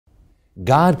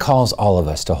God calls all of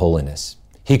us to holiness.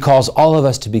 He calls all of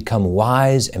us to become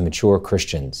wise and mature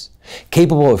Christians,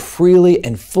 capable of freely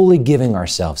and fully giving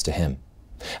ourselves to Him.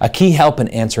 A key help in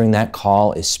answering that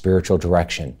call is spiritual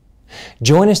direction.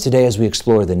 Join us today as we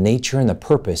explore the nature and the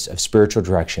purpose of spiritual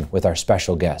direction with our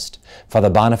special guest, Father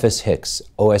Boniface Hicks,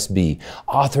 OSB,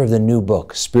 author of the new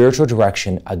book, Spiritual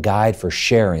Direction, A Guide for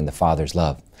Sharing the Father's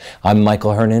Love. I'm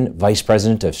Michael Hernon, Vice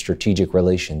President of Strategic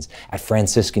Relations at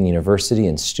Franciscan University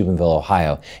in Steubenville,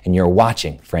 Ohio, and you're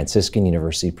watching Franciscan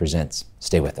University Presents.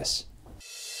 Stay with us.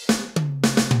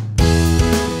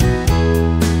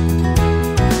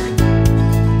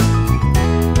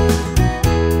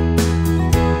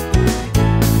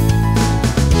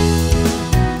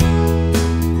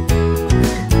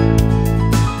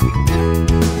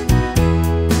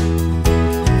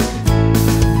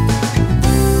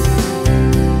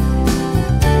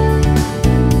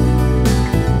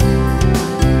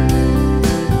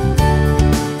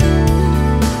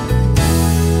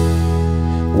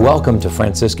 Welcome to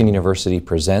Franciscan University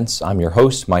Presents. I'm your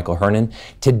host, Michael Hernon.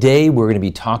 Today we're going to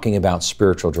be talking about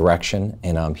spiritual direction,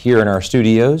 and I'm here in our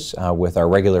studios with our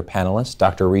regular panelist,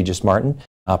 Dr. Regis Martin,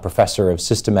 Professor of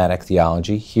Systematic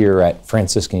Theology here at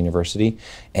Franciscan University,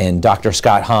 and Dr.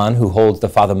 Scott Hahn, who holds the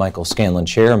Father Michael Scanlon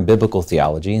Chair in Biblical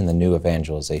Theology and the New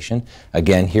Evangelization,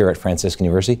 again here at Franciscan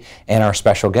University, and our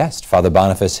special guest, Father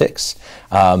Boniface Hicks.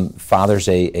 Father's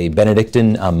a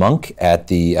Benedictine monk at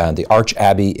the Arch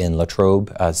Abbey in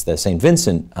Latrobe, it's the St.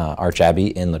 Vincent Arch Abbey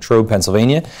in Latrobe,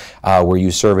 Pennsylvania, where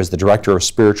you serve as the Director of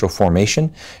Spiritual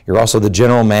Formation. You're also the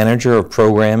General Manager of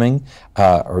Programming,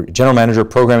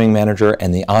 Programming Manager,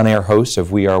 and the on-air host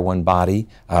of We Are One Body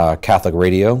Catholic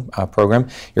radio program.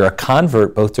 You're a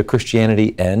convert both to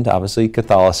Christianity and obviously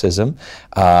Catholicism,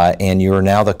 and you are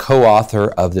now the co-author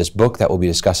of this book that we'll be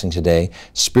discussing today,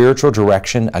 Spiritual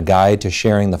Direction, A Guide to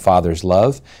Sharing the Father's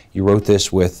Love. You wrote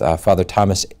this with Father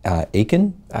Thomas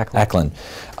Ackland.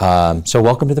 So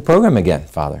welcome to the program again,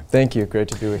 Father. Thank you. Great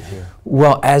to be with you.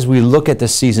 Well, as we look at the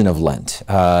season of Lent,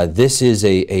 this is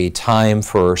a time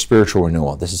for spiritual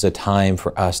renewal. This is a time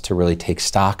for us to really take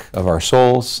stock of our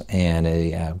souls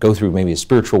and go through maybe a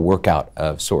spiritual workout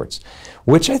of sorts,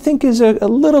 which I think is a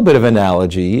little bit of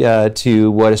analogy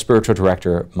to what a spiritual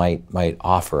director might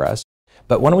offer us.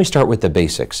 But why don't we start with the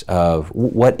basics of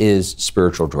what is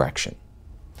spiritual direction?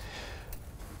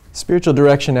 Spiritual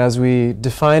direction, as we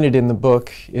define it in the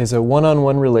book, is a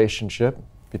one-on-one relationship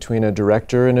between a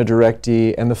director and a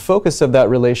directee, and the focus of that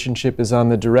relationship is on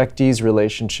the directee's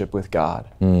relationship with God.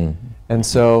 And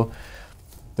so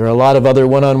there are a lot of other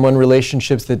one-on-one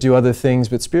relationships that do other things,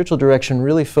 but spiritual direction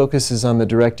really focuses on the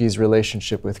directee's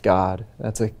relationship with God.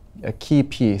 That's a key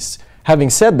piece. Having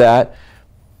said that,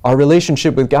 our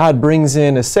relationship with God brings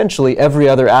in essentially every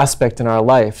other aspect in our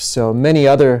life. So many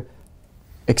other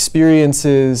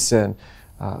experiences and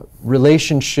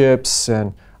relationships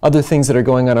and other things that are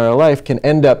going on in our life can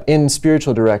end up in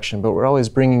spiritual direction, but we're always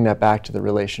bringing that back to the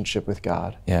relationship with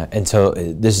God. Yeah, and so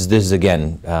this is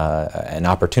again an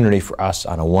opportunity for us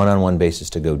on a one-on-one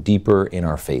basis to go deeper in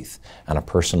our faith on a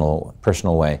personal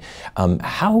way.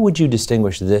 How would you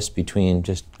distinguish this between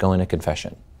just going to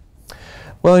confession?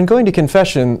 Well, in going to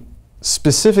confession,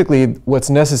 specifically what's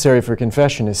necessary for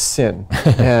confession is sin.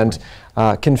 And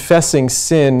confessing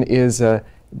sin is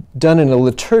done in a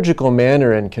liturgical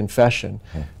manner in confession.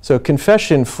 So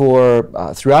confession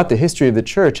throughout the history of the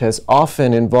Church has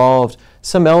often involved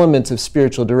some elements of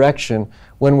spiritual direction.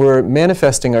 When we're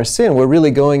manifesting our sin, we're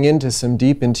really going into some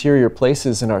deep interior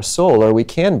places in our soul, or we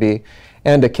can be.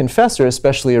 And a confessor,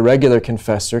 especially a regular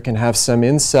confessor, can have some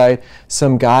insight,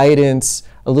 some guidance,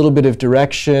 a little bit of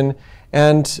direction,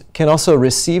 and can also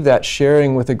receive that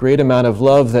sharing with a great amount of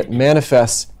love that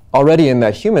manifests already in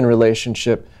that human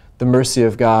relationship, the mercy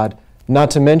of God,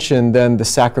 not to mention then the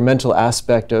sacramental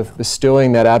aspect of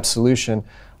bestowing that absolution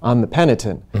on the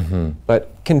penitent.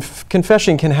 But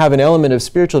confession can have an element of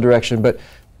spiritual direction, but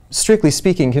strictly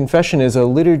speaking, confession is a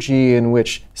liturgy in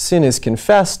which sin is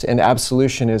confessed and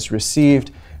absolution is received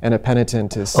and a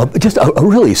penitent is... Just a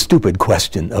really stupid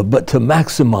question, but to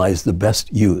maximize the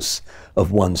best use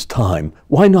of one's time,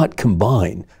 why not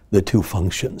combine the two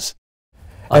functions?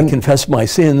 I confess my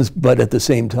sins, but at the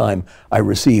same time, I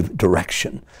receive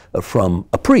direction from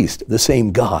a priest, the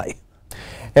same guy.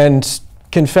 And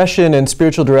confession and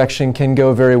spiritual direction can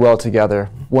go very well together.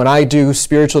 When I do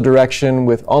spiritual direction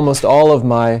with almost all of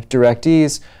my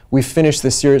directees, we finish the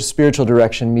spiritual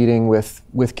direction meeting with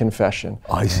confession.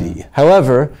 I see.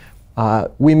 However,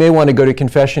 we may want to go to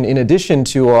confession in addition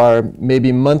to our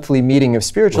maybe monthly meeting of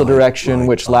spiritual direction,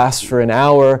 which lasts for an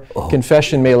hour.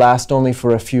 Confession may last only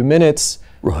for a few minutes.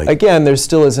 Right. again, there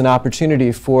still is an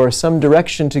opportunity for some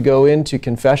direction to go into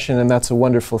confession, and that's a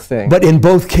wonderful thing. But in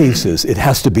both cases, it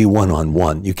has to be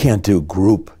one-on-one. You can't do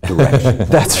group direction.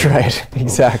 That's right,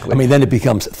 exactly. I mean, then it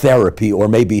becomes therapy or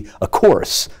maybe a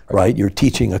course, right? You're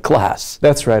teaching a class.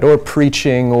 That's right, or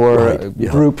preaching, or Right,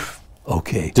 yeah. group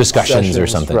Discussions or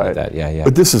Sessions, something right. like that. Yeah, yeah.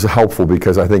 But this is helpful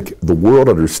because I think the world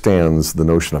understands the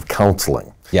notion of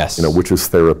counseling. Yes. Which is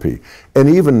therapy. And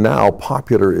even now,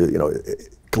 popular,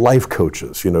 life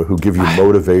coaches, who give you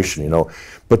motivation,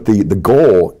 But the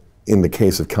goal in the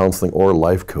case of counseling or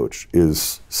life coach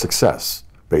is success,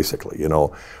 basically,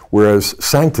 Whereas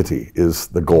sanctity is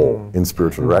the goal in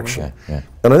spiritual direction. Yeah.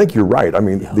 And I think you're right. I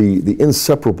mean, the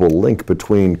inseparable link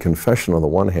between confession on the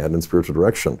one hand and spiritual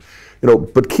direction,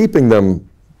 but keeping them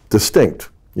distinct,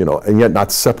 and yet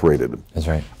not separated. That's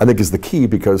right. I think is the key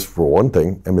because, for one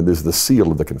thing, there's the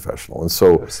seal of the confessional. And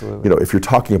so, if you're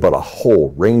talking about a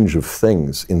whole range of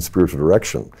things in spiritual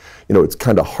direction, it's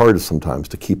kind of hard sometimes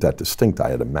to keep that distinct,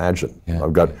 I'd imagine. Yeah.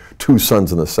 I've got 2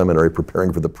 sons in the seminary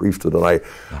preparing for the priesthood, and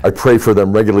I pray for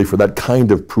them regularly for that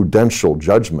kind of prudential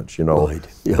judgment, Right.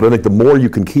 Yeah. But I think the more you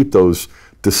can keep those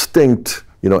distinct,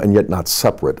 and yet not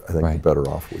separate, I think the better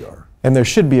off we are. And there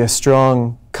should be a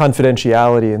strong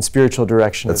confidentiality in spiritual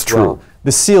direction That's as well. true.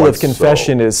 The seal Quite of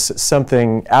confession so. is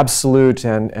something absolute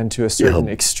and to a certain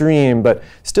extreme, but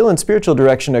still in spiritual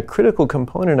direction, a critical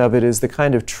component of it is the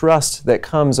kind of trust that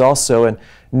comes also in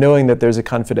knowing that there's a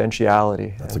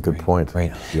confidentiality. That's a good point.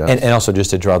 Right. Yes. And also just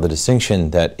to draw the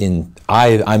distinction that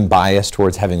I'm biased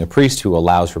towards having a priest who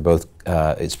allows for both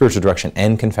spiritual direction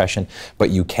and confession,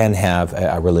 but you can have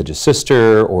a religious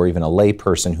sister or even a lay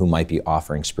person who might be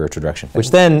offering spiritual direction, which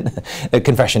then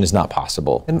confession is not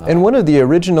possible. And one of the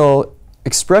original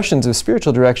expressions of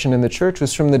spiritual direction in the church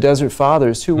was from the Desert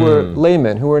Fathers, who were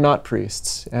laymen, who were not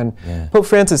priests. And Pope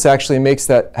Francis actually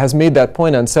has made that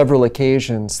point on several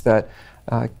occasions, that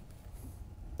a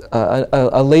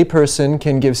layperson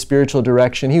can give spiritual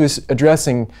direction. He was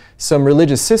addressing some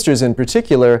religious sisters in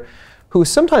particular who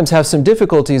sometimes have some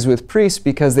difficulties with priests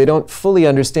because they don't fully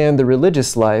understand the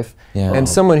religious life. Yeah. And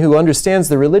someone who understands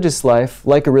the religious life,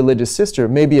 like a religious sister,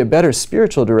 may be a better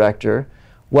spiritual director,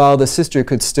 while the sister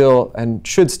could still and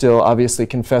should still obviously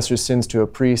confess her sins to a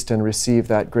priest and receive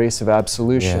that grace of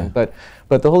absolution. Yeah.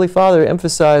 But the Holy Father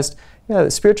emphasized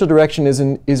that spiritual direction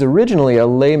is originally a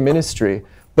lay ministry,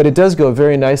 but it does go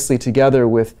very nicely together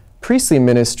with priestly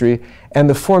ministry, and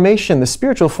the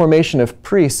spiritual formation of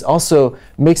priests also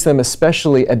makes them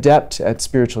especially adept at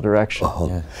spiritual direction.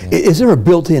 Is there a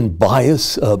built-in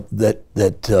bias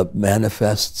that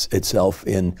manifests itself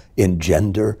in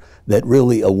gender, that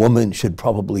really a woman should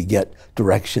probably get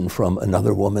direction from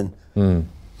another woman?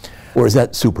 Or is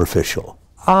that superficial?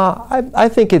 I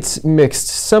think it's mixed.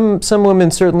 Some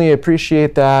women certainly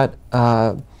appreciate that,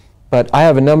 but I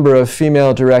have a number of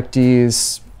female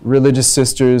directees, religious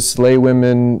sisters, lay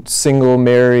women, single,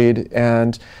 married,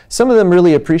 and some of them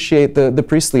really appreciate the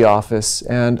priestly office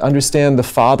and understand the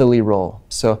fatherly role.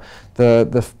 So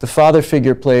the father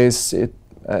figure plays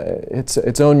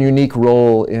its own unique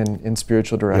role in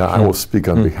spiritual direction. Yeah, I will speak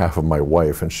on behalf of my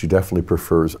wife, and she definitely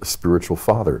prefers a spiritual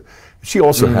father. She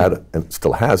also had, and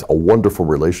still has, a wonderful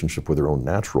relationship with her own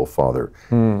natural father.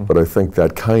 But I think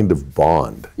that kind of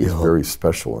bond is very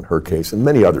special in her case, and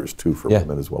many others too, for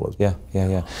women as well as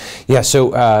men. Yeah,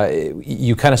 so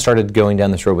you kind of started going down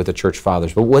this road with the church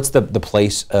fathers, but what's the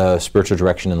place of spiritual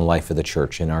direction in the life of the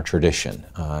church, in our tradition,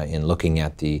 in looking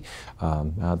at the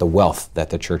wealth that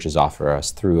the churches offer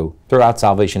us throughout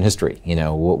salvation history?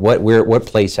 What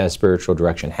place has spiritual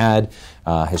direction had,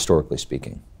 historically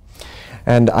speaking?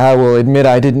 And I will admit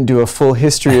I didn't do a full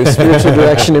history of spiritual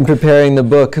direction in preparing the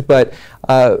book, but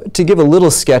to give a little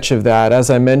sketch of that,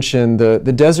 as I mentioned, the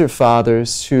Desert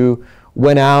Fathers who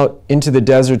went out into the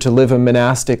desert to live a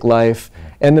monastic life,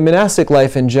 and the monastic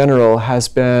life in general has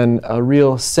been a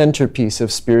real centerpiece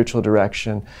of spiritual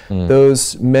direction.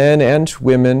 Those men and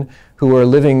women who are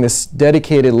living this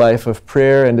dedicated life of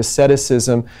prayer and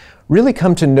asceticism really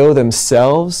come to know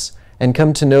themselves and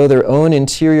come to know their own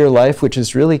interior life, which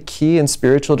is really key in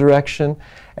spiritual direction.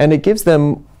 And it gives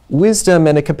them wisdom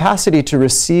and a capacity to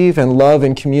receive and love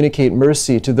and communicate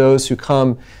mercy to those who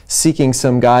come seeking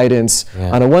some guidance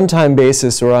on a one-time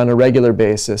basis or on a regular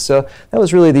basis. So that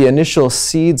was really the initial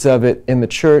seeds of it in the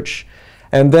church.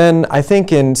 And then I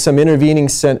think in some intervening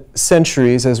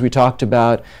centuries, as we talked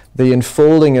about, the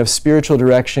unfolding of spiritual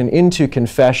direction into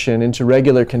confession, into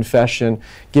regular confession,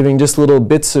 giving just little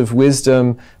bits of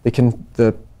wisdom,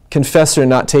 the confessor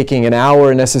not taking an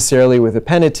hour necessarily with a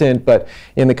penitent, but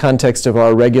in the context of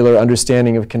our regular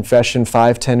understanding of confession,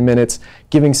 5-10 minutes,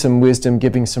 giving some wisdom,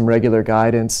 giving some regular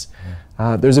guidance.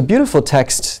 There's a beautiful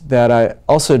text that I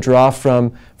also draw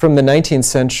from the 19th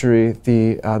century,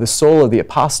 the Soul of the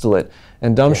Apostolate.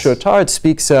 And Dom Chotard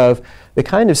speaks of the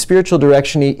kind of spiritual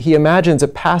direction. He imagines a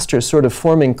pastor sort of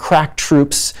forming crack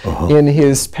troops in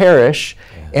his parish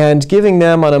and giving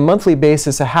them on a monthly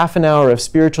basis a half an hour of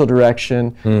spiritual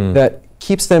direction that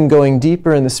keeps them going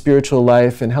deeper in the spiritual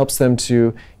life and helps them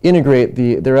to integrate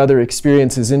their other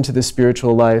experiences into the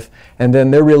spiritual life. And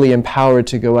then they're really empowered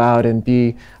to go out and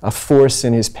be a force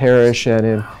in his parish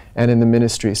and in the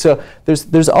ministry. So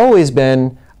there's always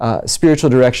been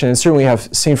spiritual direction, and certainly we have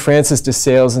St. Francis de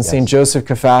Sales and St. Joseph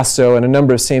Cafasso and a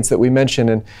number of saints that we mention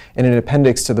in an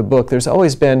appendix to the book. There's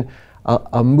always been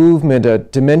a movement, a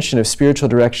dimension of spiritual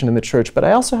direction in the church. But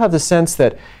I also have the sense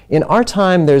that in our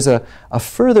time there's a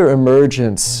further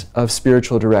emergence of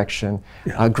spiritual direction,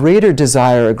 a greater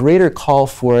desire, a greater call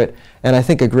for it, and I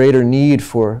think a greater need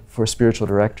for spiritual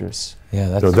directors.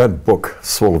 Yeah, that book,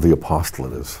 Soul of the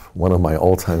Apostolate, is one of my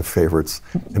all-time favorites,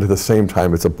 and at the same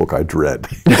time, it's a book I dread.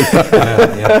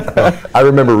 I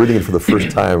remember reading it for the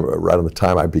first time right on the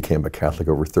time I became a Catholic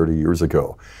over 30 years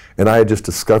ago, and I had just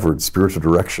discovered spiritual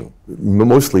direction,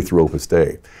 mostly through Opus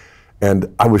Dei,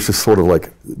 and I was just sort of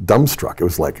like dumbstruck. It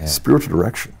was like, spiritual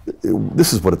direction,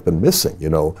 this is what it's been missing, you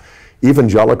know.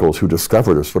 Evangelicals who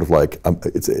discovered it are sort of like,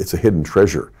 it's a hidden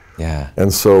treasure. Yeah.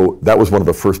 And so that was one of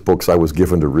the first books I was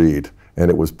given to read, and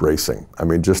it was bracing. I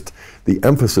mean, just the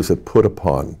emphasis it put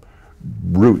upon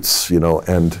roots, you know,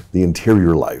 and the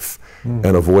interior life, and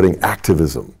avoiding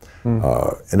activism.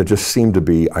 And it just seemed to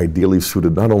be ideally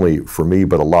suited not only for me,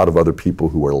 but a lot of other people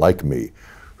who are like me,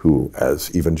 who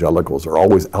as evangelicals are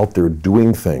always out there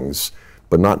doing things,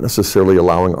 but not necessarily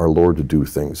allowing our Lord to do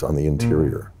things on the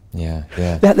interior. Yeah,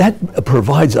 yeah. That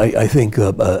provides, I think,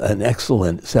 an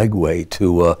excellent segue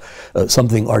to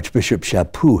something Archbishop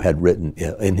Chaput had written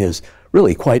in his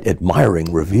really quite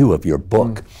admiring review of your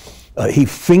book. He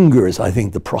fingers, I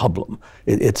think, the problem.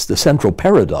 It's the central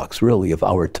paradox, really, of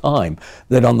our time,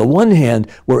 that on the one hand,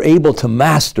 we're able to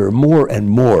master more and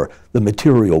more the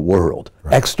material world,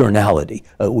 externality.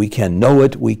 We can know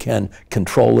it, we can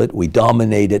control it, we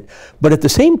dominate it, but at the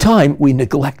same time, we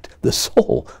neglect the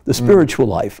soul. The spiritual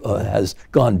life has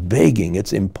gone begging,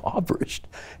 it's impoverished.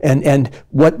 And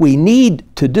what we need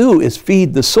to do is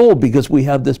feed the soul because we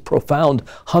have this profound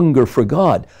hunger for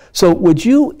God. So would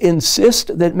you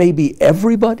insist that maybe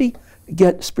everybody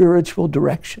get spiritual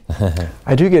direction?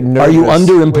 I do get nervous. Are you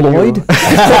underemployed?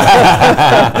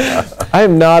 I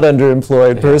am not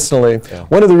underemployed personally.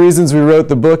 One of the reasons we wrote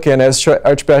the book, and as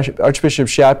Archbishop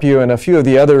Chaput and a few of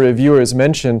the other reviewers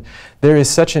mentioned, there is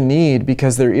such a need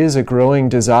because there is a growing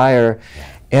desire.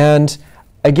 And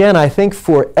again, I think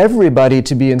for everybody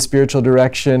to be in spiritual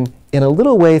direction in a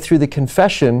little way through the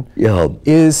confession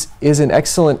is an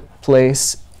excellent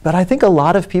place. But I think a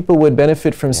lot of people would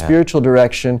benefit from spiritual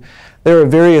direction. There are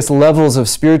various levels of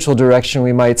spiritual direction,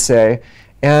 we might say,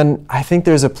 and I think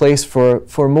there's a place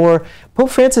for more. Pope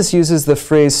Francis uses the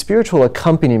phrase spiritual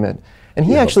accompaniment, and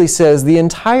he actually says the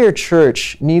entire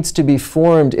church needs to be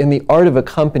formed in the art of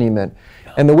accompaniment.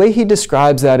 And the way he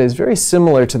describes that is very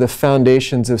similar to the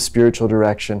foundations of spiritual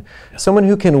direction. Someone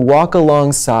who can walk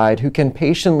alongside, who can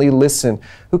patiently listen,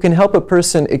 who can help a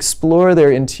person explore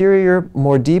their interior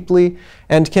more deeply,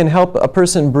 and can help a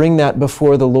person bring that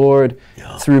before the Lord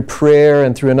through prayer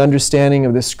and through an understanding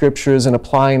of the Scriptures and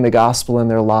applying the gospel in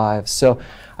their lives. So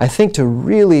I think to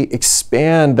really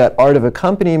expand that art of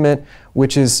accompaniment,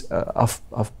 which is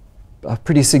a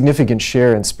pretty significant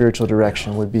share in spiritual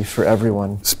direction, would be for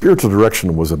everyone. Spiritual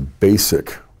direction was a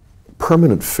basic,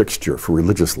 permanent fixture for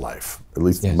religious life, at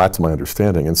least that's my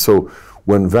understanding. And so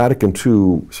when Vatican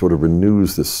II sort of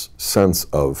renews this sense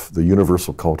of the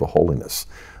universal call to holiness,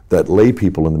 that lay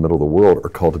people in the middle of the world are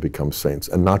called to become saints,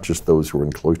 and not just those who are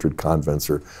in cloistered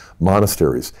convents or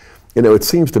monasteries. You know, it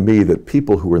seems to me that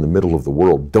people who are in the middle of the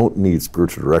world don't need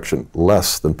spiritual direction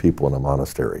less than people in a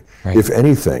monastery. If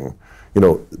anything, you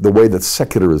know, the way that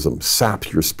secularism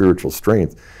saps your spiritual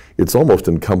strength, it's almost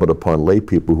incumbent upon lay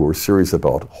people who are serious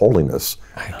about holiness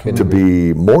to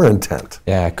be more intent.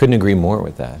 Yeah, I couldn't agree more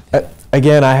with that.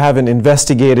 Again, I haven't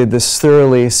investigated this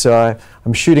thoroughly, so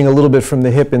I'm shooting a little bit from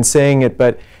the hip in saying it,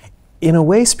 but in a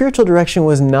way, spiritual direction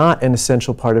was not an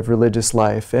essential part of religious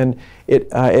life. And it,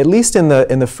 at least in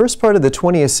the first part of the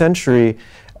 20th century,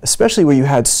 especially where you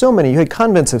had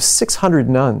convents of 600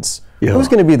 nuns. Who was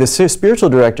going to be the spiritual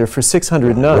director for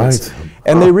 600 nuns?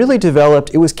 And they really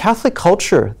developed, it was Catholic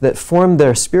culture that formed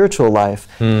their spiritual life.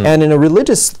 And in a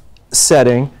religious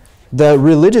setting, the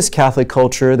religious Catholic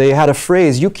culture, they had a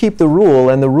phrase, you keep the rule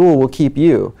and the rule will keep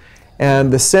you.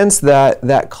 And the sense that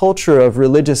that culture of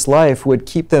religious life would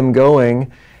keep them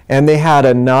going And they had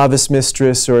a novice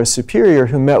mistress or a superior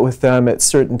who met with them at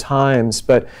certain times,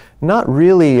 but not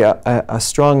really a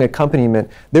strong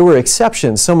accompaniment. There were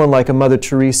exceptions, someone like a Mother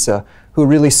Teresa, who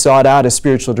really sought out a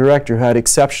spiritual director who had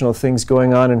exceptional things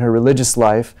going on in her religious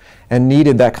life and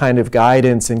needed that kind of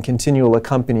guidance and continual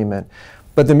accompaniment.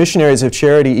 But the missionaries of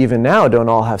charity even now don't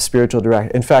all have spiritual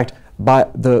directors. In fact,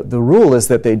 the rule is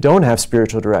that they don't have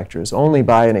spiritual directors. Only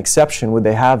by an exception would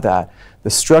they have that. The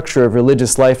structure of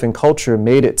religious life and culture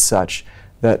made it such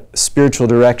that spiritual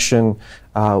direction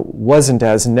wasn't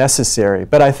as necessary.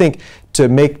 But I think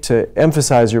to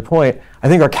emphasize your point, I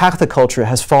think our Catholic culture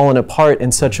has fallen apart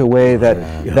in such a way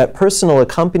that that personal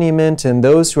accompaniment and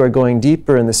those who are going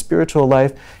deeper in the spiritual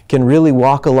life can really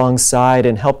walk alongside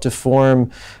and help to form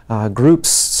groups,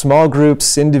 small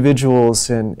groups, individuals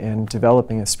in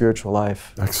developing a spiritual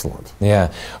life. Excellent.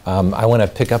 Yeah, I want to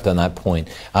pick up on that point.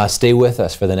 Stay with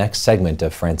us for the next segment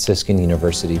of Franciscan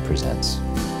University Presents.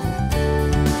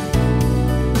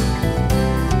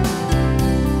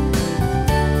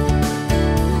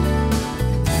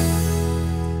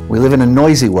 We live in a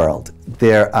noisy world.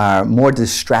 There are more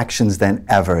distractions than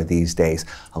ever these days.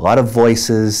 A lot of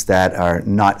voices that are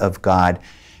not of God.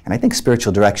 And I think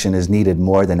spiritual direction is needed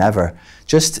more than ever.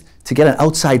 Just to get an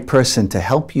outside person to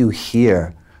help you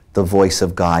hear the voice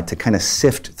of God, to kind of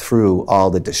sift through all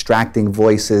the distracting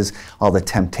voices, all the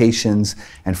temptations,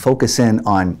 and focus in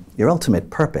on your ultimate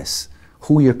purpose,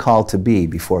 who you're called to be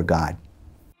before God.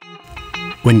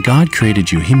 When God created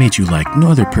you, He made you like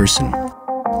no other person.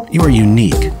 You are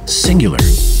unique, singular,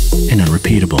 and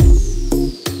unrepeatable.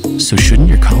 So shouldn't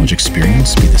your college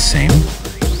experience be the same?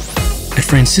 At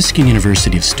Franciscan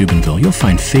University of Steubenville, you'll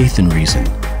find faith and reason,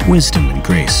 wisdom and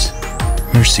grace,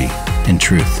 mercy and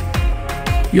truth.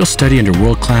 You'll study under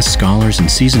world-class scholars and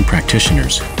seasoned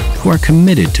practitioners who are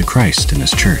committed to Christ and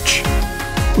His church.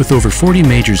 With over 40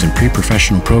 majors and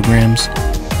pre-professional programs,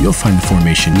 you'll find the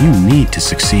formation you need to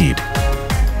succeed.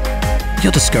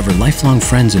 You'll discover lifelong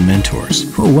friends and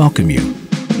mentors who will welcome you,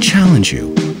 challenge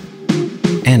you,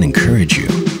 and encourage you.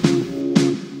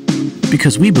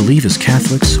 Because we believe as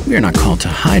Catholics, we are not called to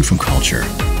hide from culture,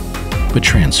 but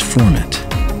transform it.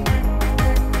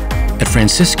 At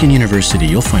Franciscan University,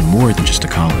 you'll find more than just a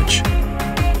college.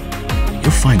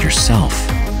 You'll find yourself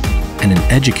and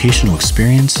an educational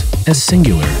experience as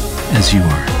singular as you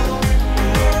are.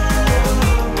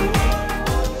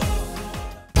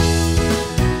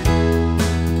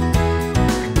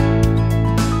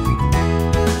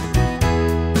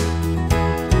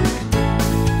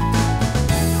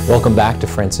 Welcome back to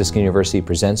Franciscan University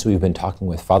Presents. We've been talking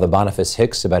with Father Boniface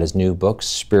Hicks about his new book,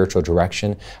 Spiritual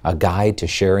Direction, a guide to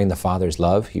sharing the Father's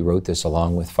love. He wrote this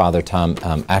along with Father Tom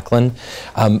Acklin.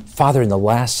 Father, in the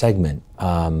last segment,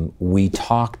 we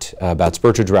talked about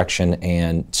spiritual direction,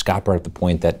 and Scott brought up the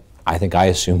point that I think I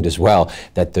assumed as well,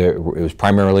 that it was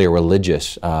primarily a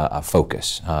religious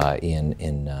focus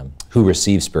in who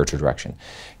receives spiritual direction.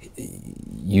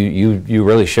 You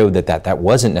really showed that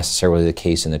wasn't necessarily the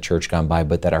case in the church gone by,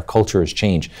 but that our culture has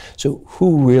changed. So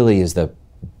who really is the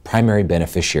primary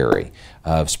beneficiary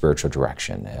of spiritual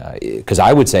direction? Because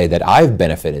I would say that I've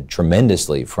benefited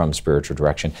tremendously from spiritual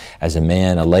direction as a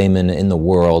man, a layman in the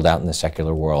world, out in the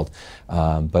secular world.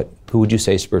 But who would you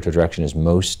say spiritual direction is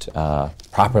most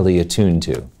properly attuned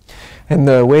to? And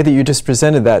the way that you just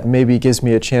presented that maybe gives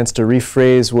me a chance to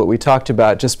rephrase what we talked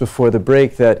about just before the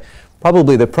break, that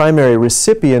probably the primary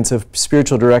recipients of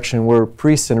spiritual direction were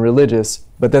priests and religious,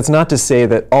 but that's not to say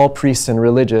that all priests and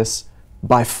religious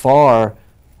by far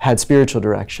had spiritual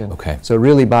direction. Okay. So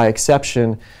really by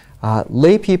exception,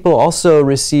 lay people also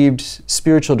received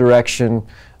spiritual direction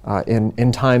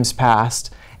in times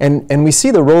past. And we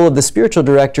see the role of the spiritual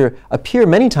director appear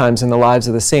many times in the lives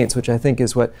of the saints, which I think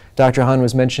is what Dr. Hahn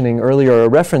was mentioning earlier or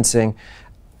referencing.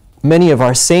 Many of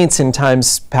our saints in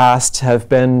times past have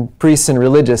been priests and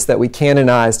religious that we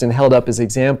canonized and held up as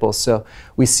examples. So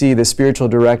we see the spiritual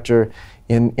director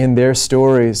in their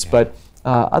stories, but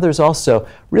others also.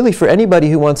 Really, for anybody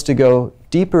who wants to go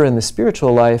deeper in the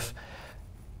spiritual life,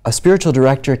 a spiritual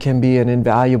director can be an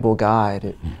invaluable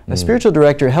guide. A spiritual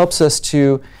director helps us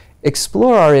to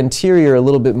explore our interior a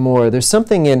little bit more. There's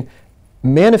something in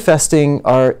manifesting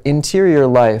our interior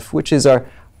life, which is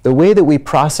the way that we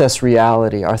process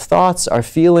reality, our thoughts, our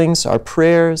feelings, our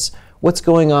prayers, what's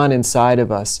going on inside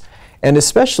of us. And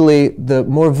especially the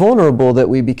more vulnerable that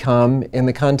we become in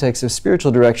the context of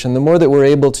spiritual direction, the more that we're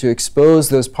able to expose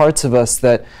those parts of us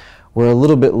that we're a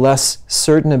little bit less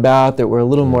certain about, that we're a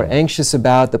little more anxious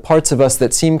about, the parts of us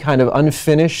that seem kind of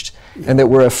unfinished and that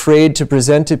we're afraid to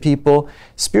present to people.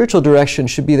 Spiritual direction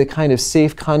should be the kind of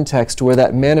safe context where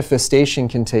that manifestation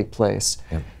can take place.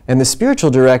 Yep. And the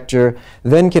spiritual director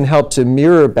then can help to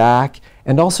mirror back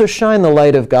and also shine the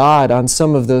light of God on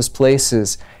some of those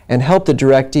places and help the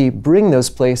directee bring those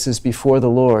places before the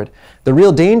Lord. The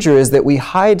real danger is that we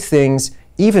hide things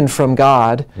even from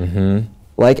God,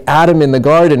 like Adam in the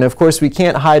garden. Of course, we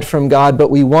can't hide from God, but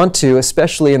we want to,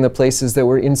 especially in the places that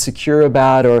we're insecure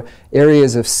about or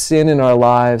areas of sin in our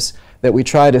lives, that we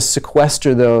try to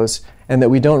sequester those and that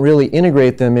we don't really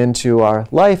integrate them into our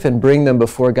life and bring them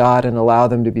before God and allow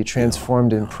them to be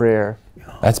transformed in prayer.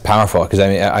 That's powerful, because I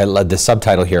mean, I love the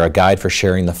subtitle here, A Guide for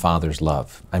Sharing the Father's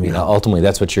Love. I mean, ultimately,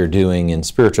 that's what you're doing in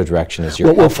spiritual direction, is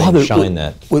you're helping Father, shine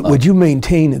that love. Would you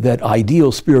maintain that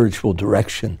ideal spiritual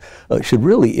direction should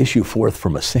really issue forth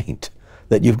from a saint?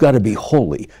 That you've got to be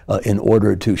holy in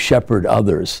order to shepherd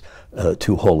others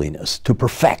to holiness, to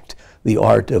perfect the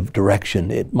art of direction.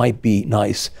 It might be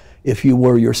nice if you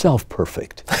were yourself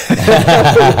perfect.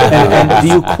 and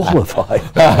do you qualify?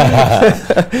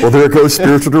 Well, there goes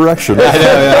spiritual direction.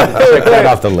 Right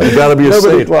off the list. You got to be a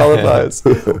saint. Qualifies.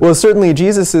 Well, certainly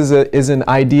Jesus is an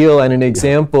ideal and an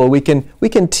example. We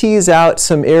can tease out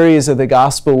some areas of the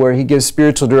gospel where he gives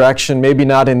spiritual direction, maybe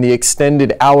not in the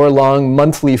extended hour-long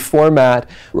monthly format,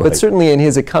 but certainly in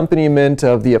his accompaniment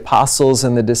of the apostles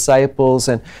and the disciples,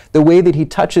 and the way that he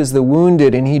touches the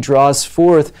wounded and he draws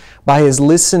forth by his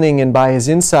listening and by his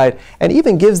insight, and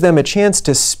even gives them a chance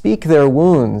to speak their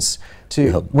wounds.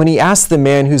 When he asks the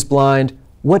man who's blind,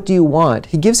 "What do you want?"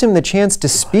 he gives him the chance to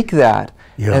speak that,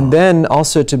 and then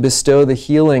also to bestow the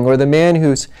healing. Or the man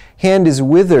whose hand is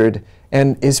withered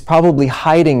and is probably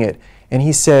hiding it, and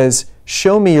he says,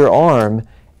 "Show me your arm."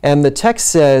 And the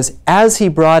text says, as he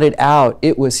brought it out,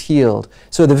 it was healed.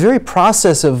 So the very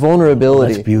process of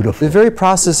vulnerability, that's beautiful. The very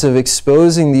process of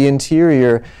exposing the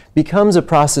interior becomes a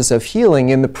process of healing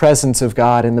in the presence of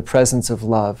God, in the presence of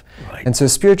love. And so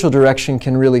spiritual direction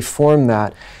can really form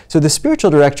that. So the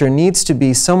spiritual director needs to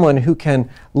be someone who can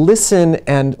listen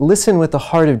with the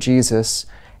heart of Jesus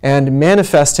and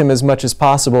manifest him as much as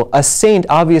possible. A saint,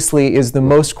 obviously, is the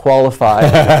most qualified.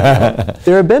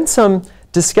 There have been some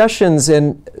discussions,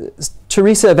 and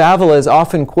Teresa of Avila is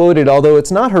often quoted, although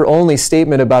it's not her only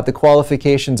statement about the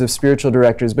qualifications of spiritual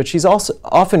directors, but she's also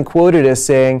often quoted as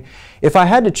saying, if I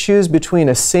had to choose between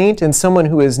a saint and someone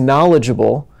who is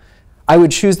knowledgeable, I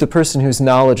would choose the person who's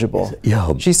knowledgeable.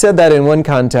 She said that in one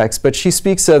context, but she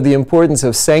speaks of the importance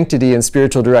of sanctity in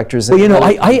spiritual directors. Well, you know,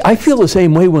 I feel the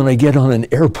same way when I get on an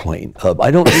airplane. I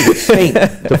don't need a saint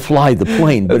to fly the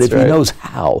plane, but if he knows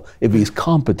how, if he's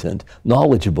competent,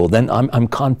 knowledgeable, then I'm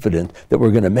confident that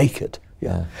we're going to make it.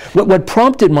 What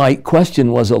prompted my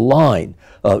question was a line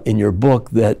in your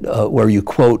book that where you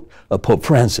quote Pope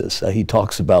Francis. He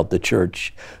talks about the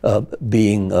church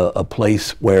being a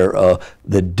place where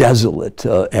the desolate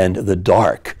and the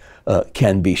dark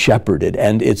can be shepherded.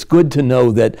 And it's good to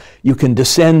know that you can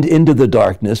descend into the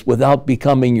darkness without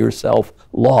becoming yourself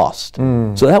lost.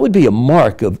 So that would be a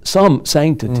mark of some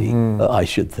sanctity, I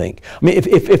should think. I mean,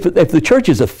 if the church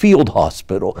is a field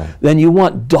hospital, then you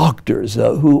want doctors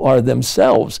who are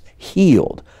themselves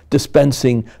healed,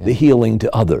 dispensing the healing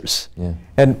to others.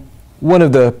 And one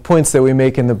of the points that we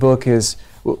make in the book is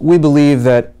we believe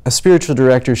that a spiritual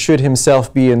director should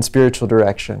himself be in spiritual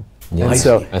direction. And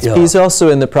so he's also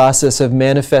in the process of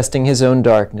manifesting his own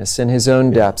darkness and his own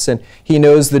depths, and he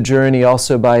knows the journey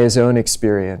also by his own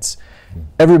experience.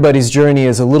 Everybody's journey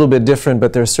is a little bit different,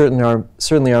 but there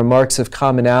certainly are marks of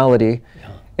commonality.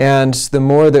 And the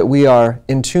more that we are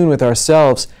in tune with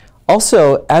ourselves,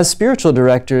 also as spiritual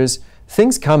directors,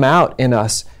 things come out in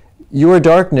us. Your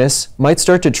darkness might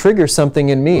start to trigger something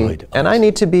in me, and I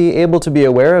need to be able to be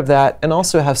aware of that and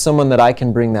also have someone that I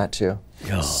can bring that to.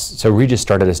 So Regis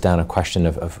started us down a question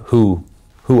of who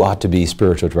ought to be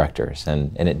spiritual directors,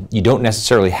 and you don't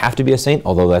necessarily have to be a saint,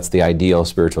 although that's the ideal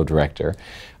spiritual director.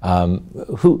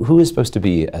 Who is supposed to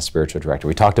be a spiritual director?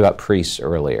 We talked about priests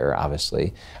earlier,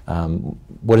 obviously.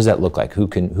 What does that look like?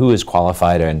 Who is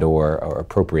qualified or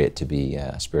appropriate to be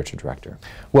a spiritual director?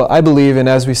 Well, I believe, and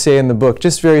as we say in the book,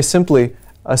 just very simply,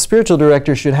 a spiritual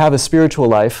director should have a spiritual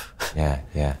life.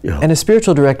 And a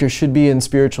spiritual director should be in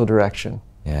spiritual direction.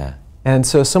 And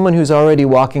so someone who's already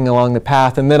walking along the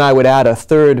path, and then I would add a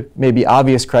third, maybe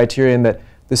obvious criterion, that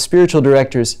the spiritual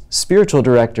director's spiritual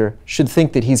director should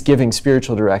think that he's giving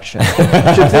spiritual direction.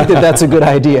 Should think that that's a good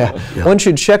idea. One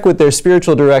should check with their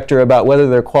spiritual director about whether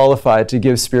they're qualified to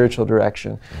give spiritual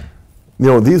direction. You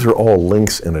know, these are all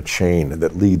links in a chain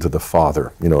that lead to the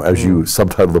Father. You know, as you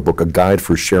subtitle the book, A Guide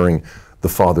for Sharing the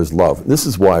Father's Love. This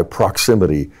is why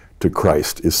proximity to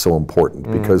Christ is so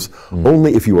important, because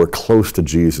only if you are close to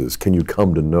Jesus can you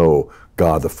come to know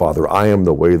God the Father. I am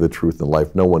the way, the truth, and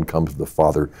life. No one comes to the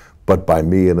Father but by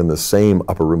me. And in the same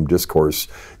upper room discourse,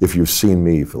 if you've seen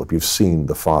me, Philip, you've seen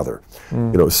the Father. You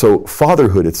know, so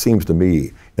fatherhood, it seems to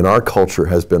me, in our culture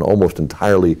has been almost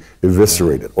entirely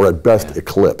eviscerated, or at best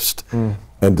eclipsed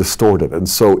and distorted. And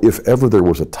so if ever there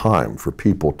was a time for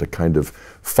people to kind of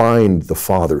find the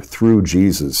Father through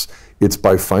Jesus, it's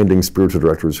by finding spiritual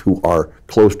directors who are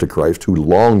close to Christ, who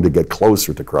long to get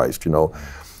closer to Christ, you know.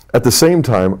 At the same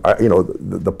time, you know,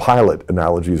 the pilot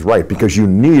analogy is right, because you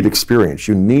need experience,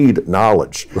 you need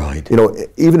knowledge. Right. You know,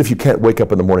 even if you can't wake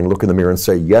up in the morning, look in the mirror and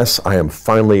say, yes, I am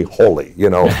finally holy, you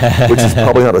know, which is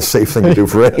probably not a safe thing to do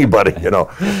for anybody, you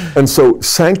know. And so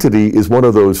sanctity is one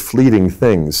of those fleeting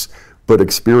things, but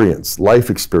experience, life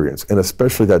experience, and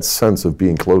especially that sense of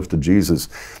being close to Jesus,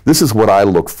 this is what I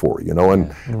look for, you know.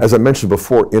 And as I mentioned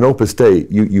before, in Opus Dei,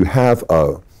 you have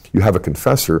a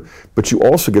confessor, but you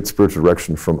also get spiritual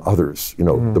direction from others, you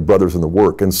know, the brothers in the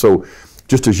work. And so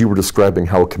just as you were describing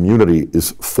how a community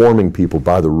is forming people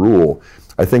by the rule,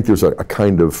 I think there's a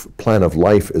kind of plan of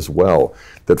life as well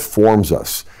that forms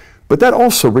us. But that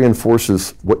also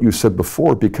reinforces what you said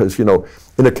before, because, you know,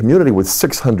 in a community with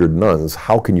 600 nuns,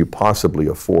 how can you possibly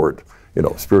afford, you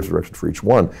know, spiritual direction for each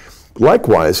one?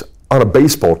 Likewise, on a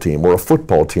baseball team or a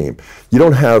football team, you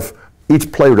don't have,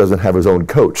 each player doesn't have his own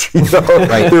coach. You know?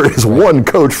 There is one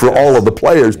coach for all of the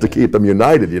players to keep them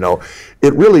united, you know.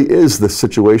 It really is the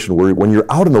situation where when you're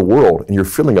out in the world and you're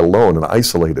feeling alone and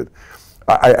isolated,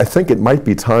 I think it might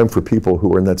be time for people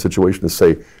who are in that situation to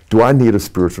say, do I need a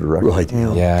spiritual director? Right.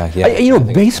 Yeah. You know,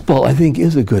 baseball, I think,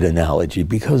 is a good analogy,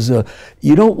 because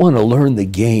you don't want to learn the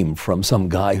game from some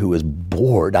guy who is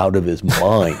bored out of his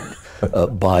mind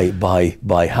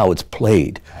by how it's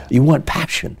played. You want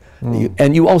passion,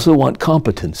 and you also want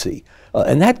competency.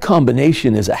 And that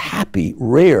combination is a happy,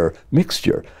 rare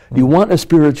mixture. You want a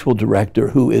spiritual director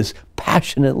who is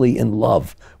passionately in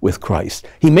love with Christ.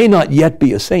 He may not yet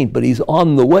be a saint, but he's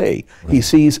on the way. He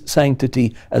sees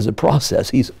sanctity as a process.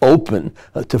 He's open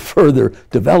to further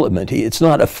development. It's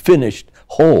not a finished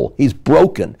whole. He's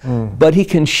broken, but he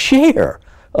can share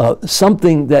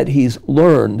something that he's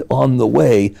learned on the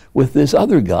way with this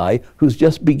other guy who's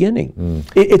just beginning.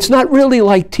 It's not really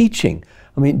like teaching.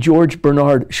 I mean, George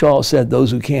Bernard Shaw said,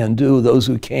 those who can do, those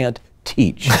who can't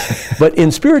teach. But in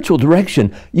spiritual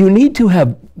direction, you need to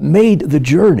have made the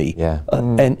journey,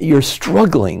 and you're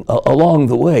struggling along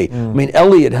the way. I mean,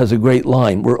 Eliot has a great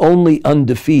line, we're only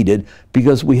undefeated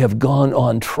because we have gone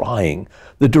on trying.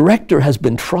 The director has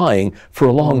been trying for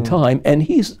a long time, and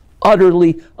he's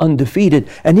utterly undefeated,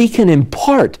 and he can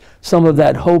impart some of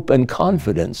that hope and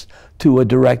confidence to a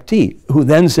directee who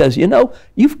then says, you know,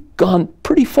 you've gone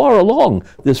pretty far along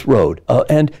this road,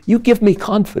 and you give me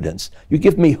confidence, you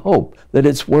give me hope that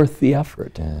it's worth the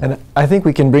effort. And I think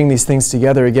we can bring these things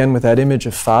together again with that image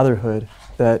of fatherhood,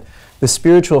 that the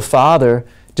spiritual father,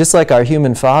 just like our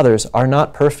human fathers, are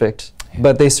not perfect,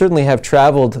 but they certainly have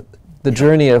traveled the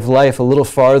journey of life a little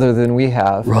farther than we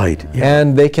have. Right.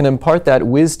 And they can impart that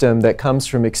wisdom that comes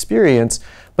from experience,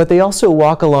 but they also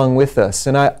walk along with us.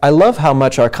 And I love how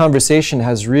much our conversation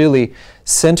has really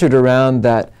centered around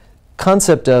that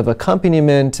concept of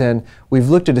accompaniment, and we've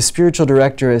looked at a spiritual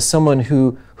director as someone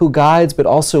who guides but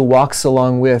also walks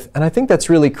along with. And I think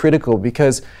that's really critical,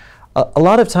 because a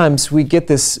lot of times we get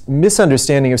this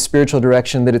misunderstanding of spiritual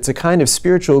direction, that it's a kind of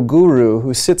spiritual guru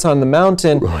who sits on the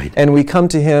mountain, and we come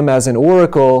to him as an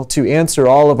oracle to answer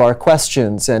all of our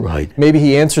questions, and maybe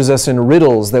he answers us in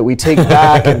riddles that we take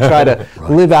back and try to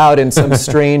live out in some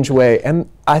strange way. And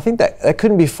I think that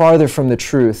couldn't be farther from the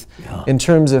truth in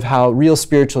terms of how real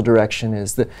spiritual direction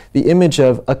is. The image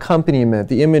of accompaniment,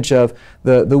 the image of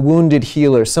the wounded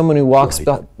healer, someone who walks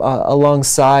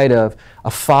alongside of a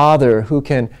father who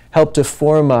can help to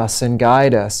form us and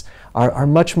guide us, are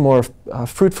much more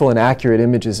fruitful and accurate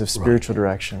images of spiritual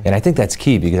direction. And I think that's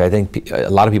key, because I think a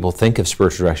lot of people think of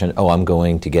spiritual direction, oh, I'm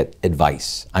going to get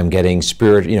advice. I'm getting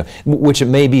spirit, you know, which it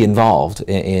may be involved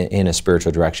in a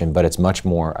spiritual direction, but it's much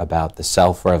more about the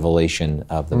self-revelation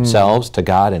of themselves to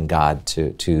God and God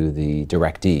to the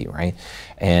directee, right?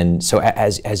 And so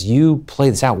as you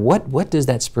play this out, what does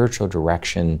that spiritual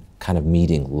direction kind of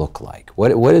meeting look like?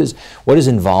 What is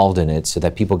involved in it, so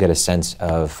that people get a sense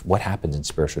of what happens in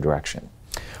spiritual direction?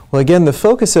 Well, again, the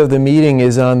focus of the meeting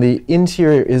is on the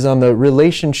interior, is on the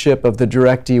relationship of the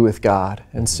directee with God.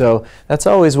 And so that's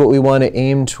always what we want to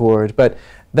aim toward. But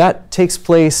that takes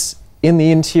place in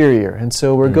the interior. And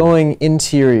so we're going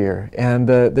interior, and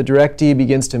the directee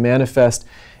begins to manifest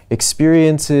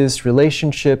experiences,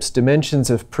 relationships, dimensions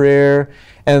of prayer.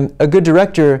 And a good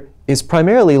director is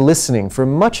primarily listening. For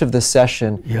much of the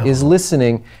session is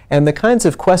listening, and the kinds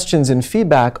of questions and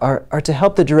feedback are to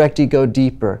help the directee go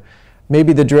deeper.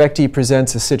 Maybe the directee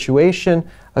presents a situation.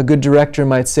 A good director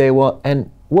might say, well, and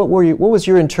what was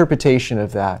your interpretation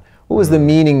of that? What was the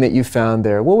meaning that you found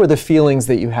there? What were the feelings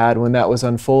that you had when that was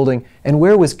unfolding? And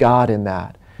where was God in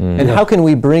that? And how can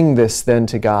we bring this then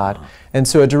to God? And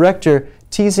so a director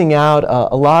teasing out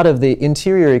a lot of the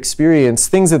interior experience,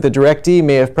 things that the directee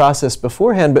may have processed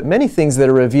beforehand, but many things that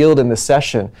are revealed in the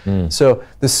session. So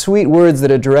the sweet words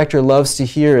that a director loves to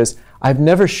hear is, I've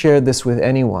never shared this with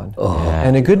anyone.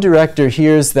 And a good director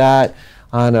hears that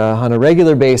on a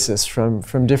regular basis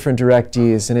from different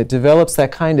directees, and it develops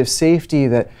that kind of safety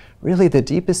that really the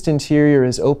deepest interior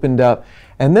is opened up.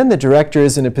 And then the director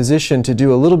is in a position to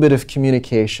do a little bit of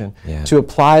communication, to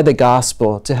apply the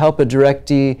gospel, to help a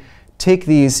directee take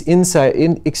these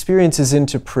experiences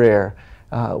into prayer,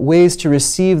 ways to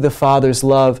receive the Father's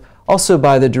love, also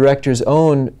by the director's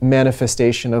own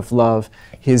manifestation of love,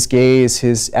 his gaze,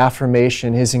 his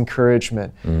affirmation, his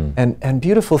encouragement. And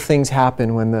beautiful things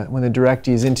happen when the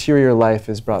directee's interior life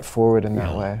is brought forward in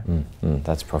that way.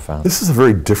 That's profound. This is a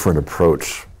very different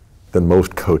approach than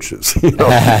most coaches. You know,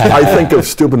 I think of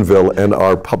Steubenville and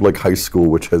our public high school,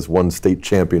 which has won state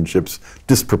championships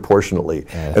disproportionately,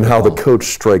 and how the coach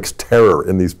strikes terror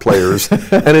in these players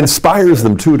and inspires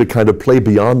them too to kind of play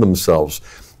beyond themselves.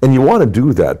 And you want to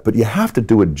do that, but you have to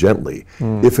do it gently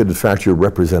if in fact you're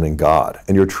representing God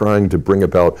and you're trying to bring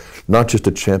about not just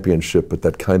a championship, but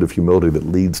that kind of humility that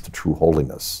leads to true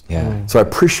holiness. So I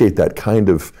appreciate that kind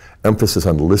of emphasis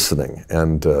on listening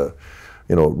and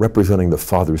you know, representing the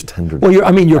Father's tenderness. Well,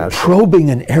 you're probing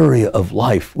an area of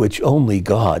life which only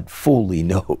God fully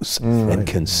knows and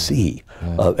can see.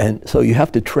 And so you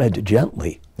have to tread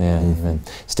gently.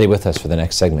 Stay with us for the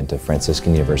next segment of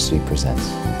Franciscan University Presents.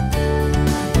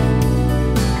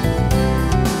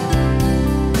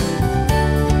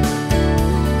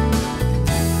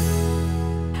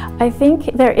 I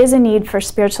think there is a need for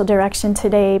spiritual direction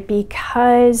today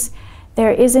because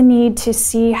there is a need to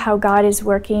see how God is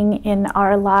working in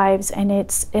our lives, and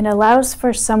it allows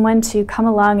for someone to come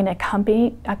along and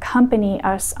accompany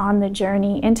us on the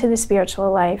journey into the spiritual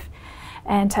life,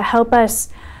 and to help us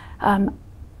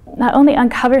not only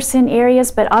uncover sin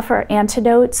areas, but offer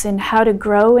antidotes in how to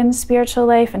grow in the spiritual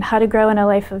life, and how to grow in a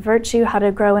life of virtue, how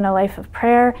to grow in a life of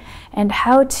prayer, and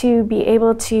how to be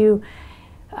able to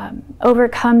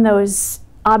overcome those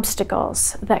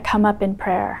obstacles that come up in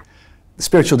prayer. The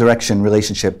spiritual direction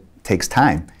relationship takes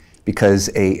time because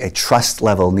a trust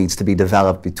level needs to be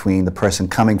developed between the person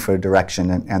coming for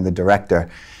direction and the director.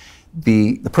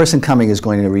 The person coming is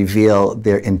going to reveal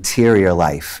their interior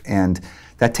life, and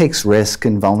that takes risk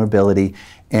and vulnerability,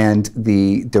 and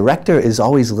the director is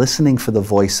always listening for the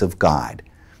voice of God,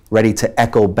 ready to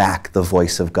echo back the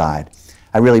voice of God.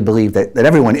 I really believe that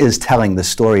everyone is telling the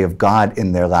story of God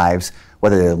in their lives,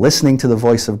 whether they're listening to the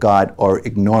voice of God or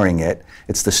ignoring it.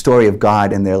 It's the story of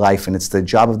God in their life, and it's the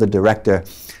job of the director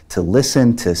to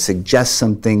listen, to suggest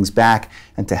some things back,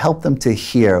 and to help them to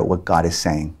hear what God is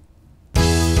saying.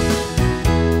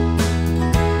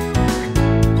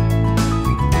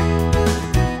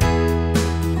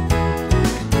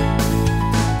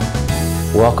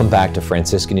 Welcome back to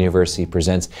Franciscan University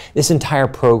Presents. This entire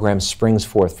program springs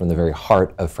forth from the very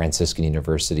heart of Franciscan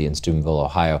University in Steubenville,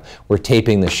 Ohio. We're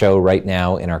taping the show right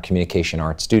now in our Communication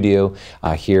Arts studio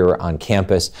here on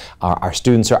campus. Our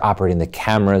students are operating the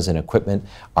cameras and equipment.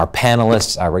 Our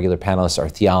panelists, our regular panelists, are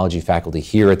theology faculty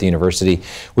here at the university.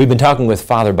 We've been talking with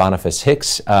Father Boniface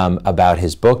Hicks about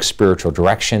his book, Spiritual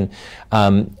Direction.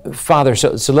 Father,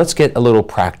 so let's get a little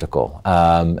practical.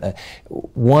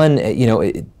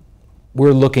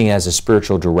 We're looking as a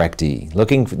spiritual directee,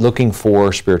 looking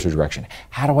for spiritual direction.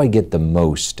 How do I get the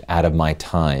most out of my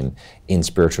time in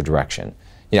spiritual direction?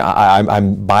 You know,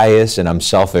 I'm biased and I'm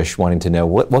selfish, wanting to know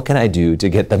what can I do to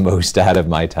get the most out of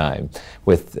my time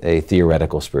with a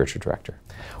theoretical spiritual director?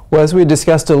 Well, as we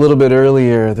discussed a little bit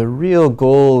earlier, the real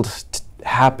gold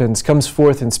comes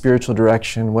forth in spiritual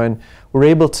direction when we're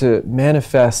able to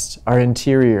manifest our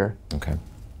interior. Okay.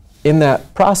 In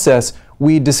that process,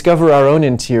 we discover our own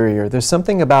interior. There's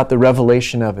something about the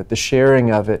revelation of it, the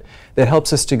sharing of it, that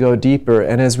helps us to go deeper.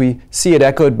 And as we see it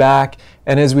echoed back,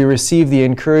 and as we receive the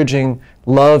encouraging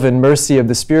love and mercy of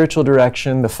the spiritual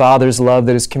direction, the Father's love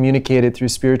that is communicated through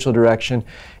spiritual direction,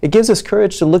 it gives us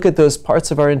courage to look at those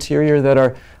parts of our interior that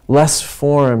are less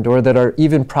formed or that are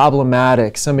even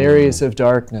problematic, some areas of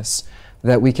darkness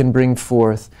that we can bring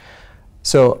forth.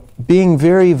 So being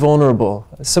very vulnerable.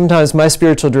 Sometimes my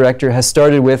spiritual director has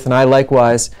started with, and I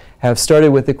likewise have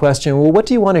started with the question, well, what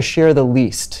do you want to share the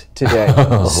least today?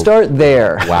 Start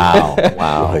there. Wow,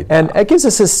 wow. Right. And it gives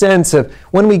us a sense of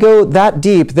when we go that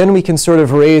deep, then we can sort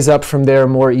of raise up from there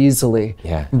more easily.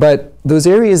 Yeah. But those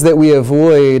areas that we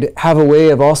avoid have a way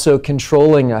of also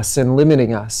controlling us and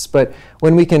limiting us. But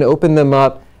when we can open them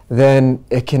up, then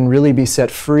it can really be set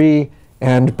free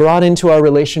and brought into our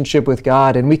relationship with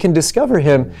God, and we can discover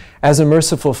Him as a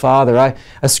merciful Father. I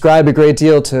ascribe a great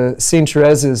deal to St.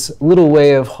 Therese's little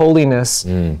way of holiness,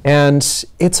 and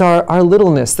it's our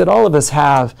littleness that all of us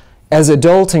have. As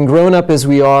adult and grown up as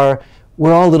we are,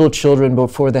 we're all little children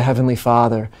before the Heavenly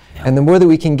Father. Yeah. And the more that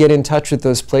we can get in touch with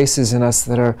those places in us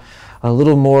that are a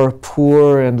little more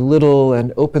poor and little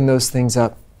and open those things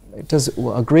up, it does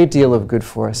a great deal of good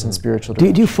for us in spiritual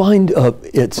direction. Do you find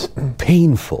it's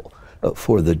painful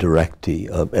for the directee,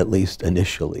 at least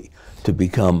initially, to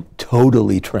become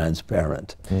totally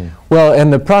transparent? Well,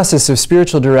 and the process of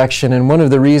spiritual direction, and one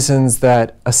of the reasons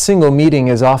that a single meeting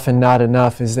is often not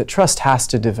enough, is that trust has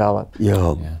to develop.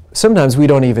 Yeah. Sometimes we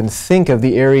don't even think of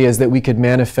the areas that we could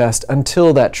manifest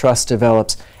until that trust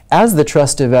develops. As the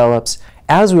trust develops,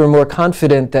 as we're more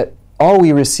confident that all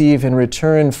we receive in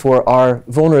return for our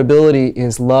vulnerability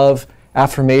is love,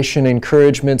 affirmation,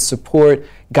 encouragement, support,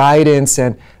 guidance,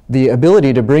 and the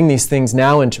ability to bring these things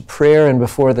now into prayer and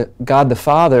before God the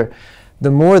Father, the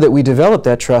more that we develop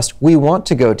that trust, we want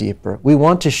to go deeper. We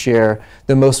want to share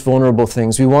the most vulnerable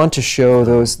things. We want to show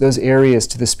those areas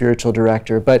to the spiritual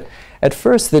director. But at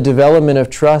first, the development of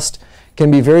trust can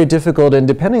be very difficult, and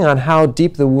depending on how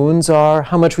deep the wounds are,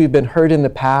 how much we've been hurt in the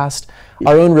past,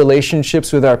 our own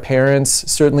relationships with our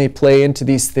parents certainly play into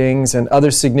these things, and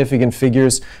other significant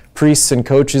figures, priests and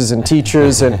coaches and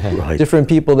teachers and Right. different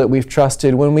people that we've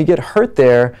trusted. When we get hurt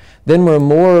there, then we're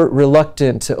more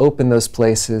reluctant to open those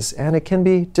places, and it can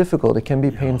be difficult, it can be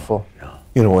painful.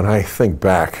 You know, when I think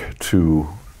back to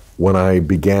when I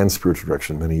began spiritual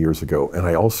direction many years ago, and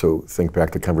I also think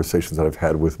back to conversations that I've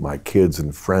had with my kids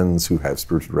and friends who have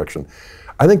spiritual direction,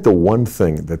 I think the one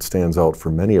thing that stands out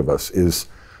for many of us is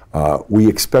we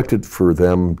expected for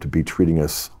them to be treating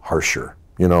us harsher,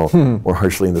 you know, or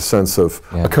harshly in the sense of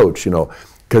a coach, you know,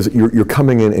 because you're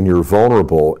coming in and you're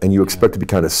vulnerable and you expect to be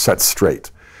kind of set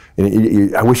straight.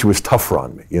 And I wish he was tougher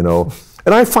on me, you know.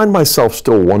 And I find myself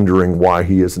still wondering why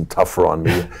he isn't tougher on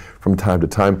me from time to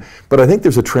time. But I think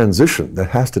there's a transition that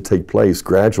has to take place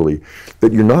gradually,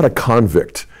 that you're not a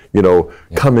convict, you know,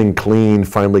 coming clean,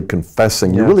 finally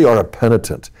confessing. You really are a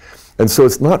penitent. And so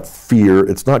it's not fear,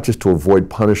 it's not just to avoid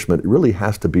punishment. It really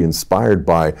has to be inspired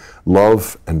by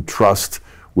love and trust,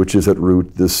 which is at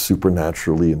root this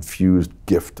supernaturally infused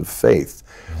gift of faith.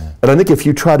 And I think if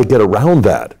you try to get around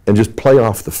that and just play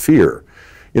off the fear,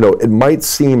 you know, it might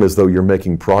seem as though you're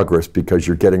making progress because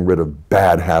you're getting rid of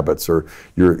bad habits or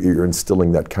you're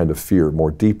instilling that kind of fear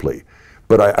more deeply.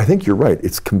 But I think you're right,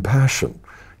 it's compassion.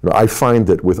 You know, I find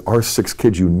that with our 6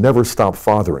 kids, you never stop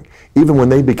fathering. Even when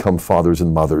they become fathers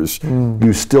and mothers,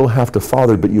 you still have to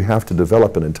father, but you have to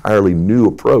develop an entirely new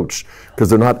approach because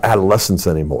they're not adolescents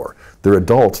anymore. They're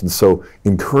adults, and so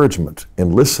encouragement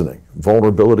and listening,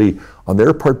 vulnerability on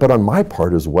their part, but on my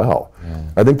part as well.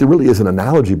 I think there really is an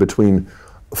analogy between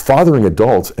fathering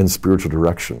adults and spiritual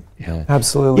direction.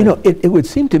 Absolutely. You know, it would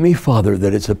seem to me, Father,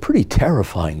 that it's a pretty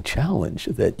terrifying challenge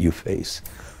that you face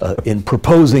in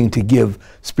proposing to give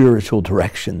spiritual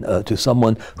direction to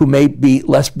someone who may be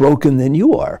less broken than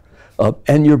you are.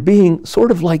 And you're being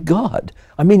sort of like God.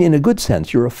 I mean, in a good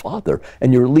sense, you're a father,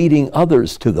 and you're leading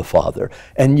others to the Father,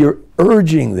 and you're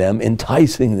urging them,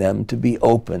 enticing them to be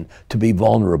open, to be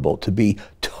vulnerable, to be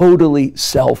totally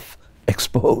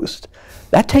self-exposed.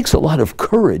 That takes a lot of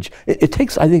courage. It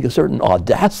takes, I think, a certain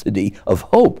audacity of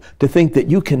hope to think that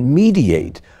you can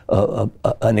mediate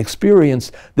an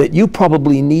experience that you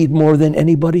probably need more than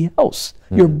anybody else.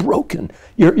 You're broken.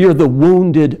 You're the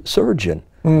wounded surgeon,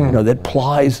 you know, that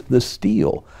plies the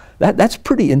steel. That's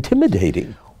pretty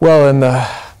intimidating. Well, and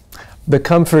the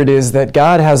comfort is that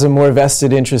God has a more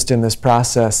vested interest in this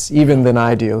process even than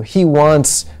I do. He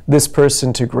wants this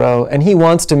person to grow, and He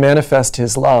wants to manifest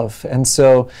His love. And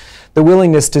so the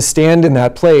willingness to stand in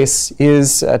that place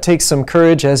takes some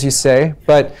courage, as you say,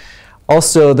 but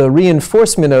also the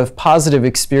reinforcement of positive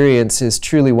experience is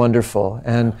truly wonderful.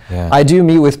 And I do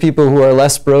meet with people who are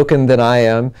less broken than I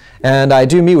am, and I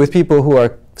do meet with people who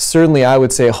are certainly, I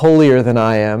would say, holier than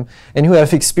I am, and who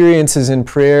have experiences in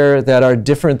prayer that are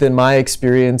different than my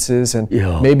experiences and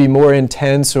maybe more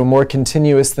intense or more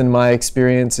continuous than my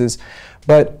experiences.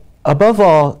 But above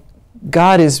all,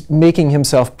 God is making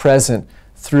Himself present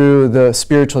through the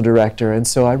spiritual director, and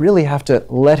so I really have to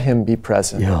let him be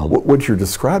present. Yeah. What you're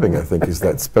describing, I think, is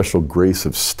that special grace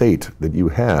of state that you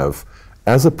have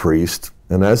as a priest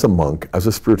and as a monk, as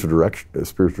a spiritual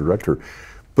director.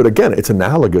 But again, it's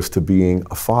analogous to being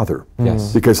a father.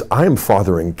 Yes. Because I am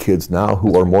fathering kids now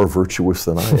who are more virtuous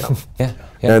than I am. Yeah.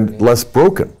 And less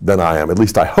broken than I am, at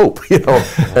least I hope,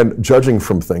 and judging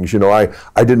from things. I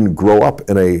didn't grow up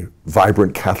in a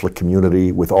vibrant Catholic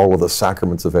community with all of the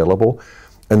sacraments available.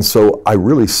 And so I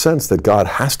really sense that God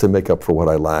has to make up for what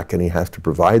I lack, and he has to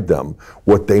provide them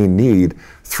what they need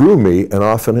through me and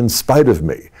often in spite of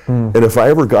me. And if I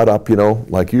ever got up,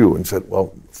 like you, and said,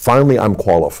 well, finally I'm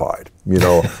qualified,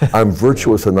 I'm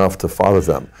virtuous enough to father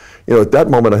them. At that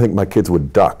moment, I think my kids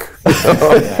would duck.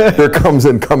 There comes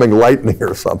incoming lightning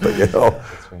or something,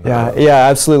 Yeah,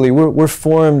 absolutely. We're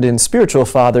formed in spiritual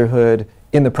fatherhood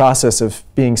in the process of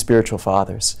being spiritual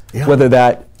fathers, whether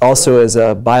that also is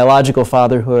a biological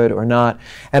fatherhood or not.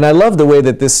 And I love the way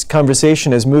that this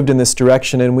conversation has moved in this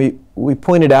direction, and we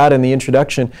pointed out in the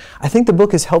introduction, I think the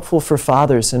book is helpful for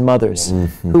fathers and mothers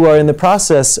who are in the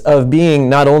process of being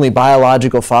not only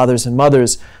biological fathers and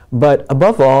mothers, but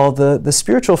above all, the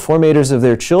spiritual formators of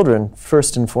their children,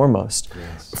 first and foremost.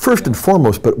 First and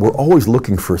foremost, but we're always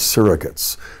looking for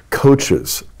surrogates,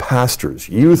 coaches, pastors,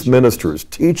 youth ministers,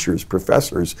 teachers,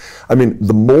 professors. I mean,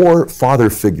 the more father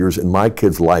figures in my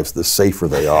kids' lives, the safer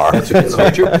they are. That's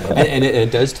very true. And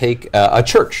it does take a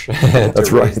church to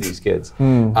raise these kids.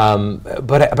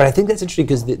 But I think that's interesting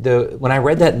because when I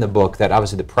read that in the book, that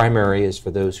obviously the primary is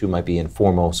for those who might be in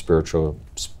formal spiritual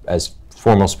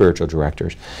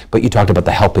directors, but you talked about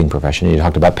the helping profession, you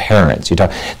talked about parents,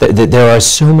 there are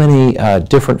so many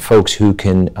different folks who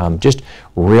can just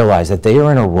realize that they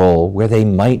are in a role where they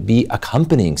might be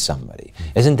accompanying somebody.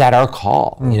 Isn't that our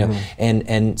call?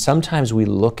 And sometimes we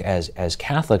look as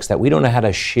Catholics that we don't know how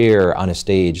to share on a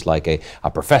stage like a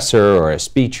professor or a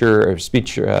speech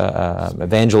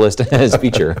evangelist, a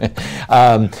speaker.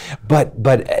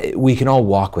 But we can all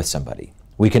walk with somebody.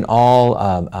 We can all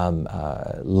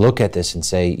look at this and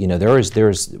say,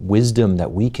 there's wisdom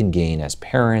that we can gain as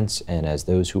parents and as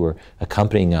those who are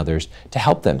accompanying others to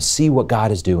help them see what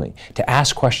God is doing, to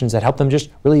ask questions that help them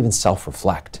just really even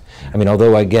self-reflect. I mean,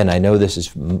 although again, I know this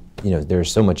is,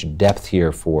 there's so much depth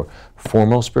here for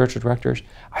formal spiritual directors,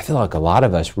 I feel like a lot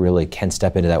of us really can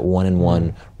step into that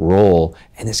one-on-one role,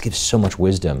 and this gives so much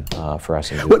wisdom for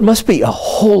us. Well, it must be a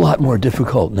whole lot more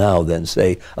difficult now than,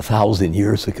 say, 1,000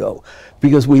 years ago,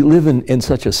 because we live in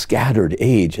such a scattered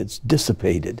age. It's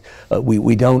dissipated.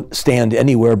 We don't stand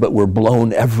anywhere, but we're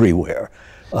blown everywhere.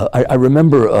 I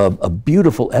remember a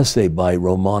beautiful essay by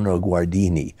Romano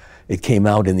Guardini. It came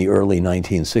out in the early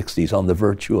 1960s on the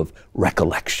virtue of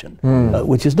recollection,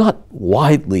 which is not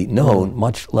widely known,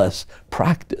 much less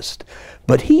practiced.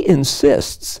 But he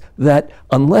insists that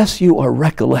unless you are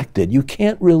recollected, you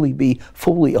can't really be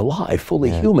fully alive, fully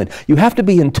human. You have to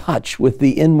be in touch with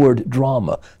the inward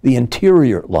drama, the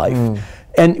interior life.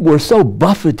 And we're so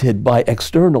buffeted by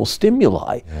external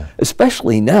stimuli,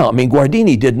 especially now. I mean,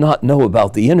 Guardini did not know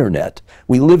about the internet.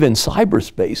 We live in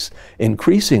cyberspace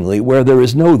increasingly where there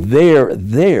is no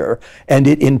there, and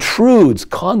it intrudes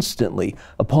constantly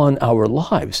upon our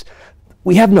lives.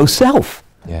 We have no self.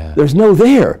 There's no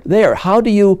there. How do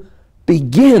you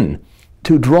begin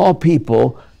to draw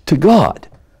people to God?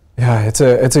 Yeah, it's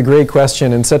a great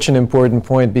question and such an important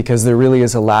point because there really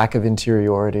is a lack of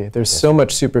interiority. There's so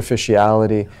much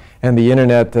superficiality, and the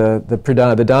internet,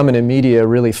 the dominant media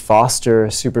really foster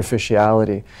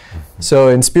superficiality. So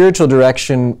in spiritual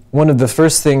direction, one of the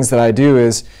first things that I do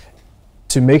is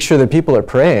to make sure that people are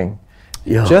praying.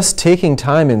 Just taking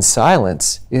time in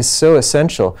silence is so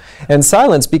essential. And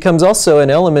silence becomes also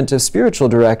an element of spiritual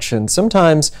direction.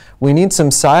 Sometimes we need some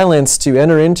silence to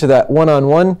enter into that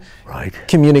one-on-one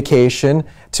communication,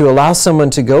 to allow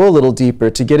someone to go a little deeper,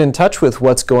 to get in touch with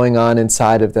what's going on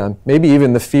inside of them. Maybe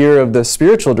even the fear of the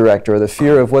spiritual director or the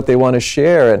fear of what they want to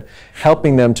share, and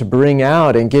helping them to bring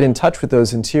out and get in touch with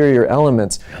those interior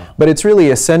elements. But it's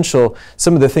really essential.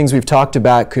 Some of the things we've talked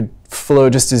about could flow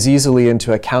just as easily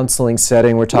into a counseling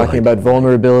setting. We're talking about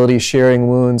vulnerability, sharing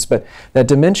wounds, but that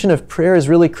dimension of prayer is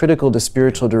really critical to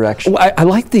spiritual direction. Well, I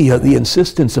like the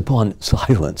insistence upon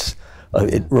silence.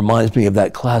 It reminds me of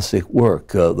that classic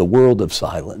work, The World of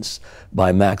Silence,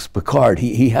 by Max Picard.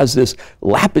 He has this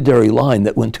lapidary line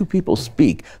that when two people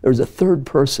speak, there's a third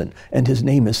person, and his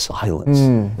name is silence.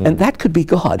 And that could be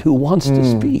God who wants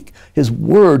to speak. His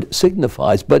word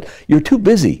signifies, but you're too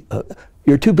busy.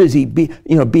 You're too busy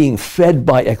being fed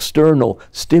by external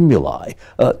stimuli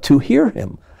to hear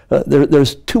him.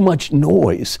 There's too much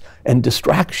noise and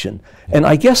distraction. And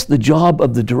I guess the job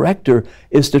of the director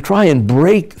is to try and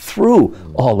break through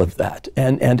all of that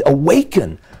and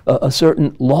awaken a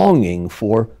certain longing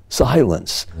for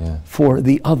silence, for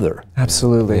the other.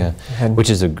 Absolutely. Yeah. Which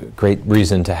is a great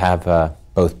reason to have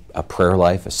both a prayer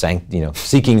life,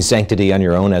 seeking sanctity on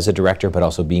your own as a director, but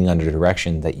also being under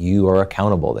direction that you are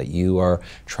accountable, that you are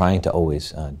trying to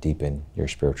always deepen your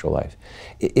spiritual life.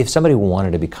 If somebody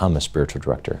wanted to become a spiritual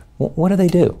director, what do they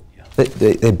do?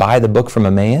 They buy the book from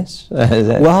Emmaus?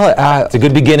 Well, it's a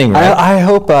good beginning, right? I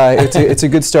hope it's a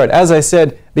good start. As I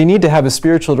said, they need to have a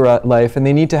spiritual life, and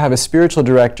they need to have a spiritual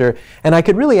director. And I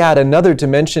could really add another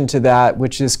dimension to that,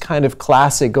 which is kind of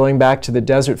classic, going back to the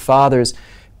Desert Fathers.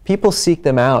 People seek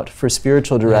them out for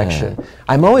spiritual direction. Yeah.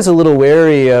 I'm always a little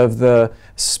wary of the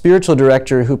spiritual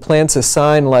director who plants a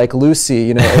sign like Lucy,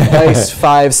 advice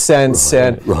 5 cents,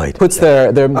 and puts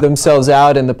themselves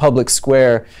out in the public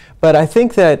square. But I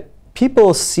think that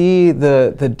people see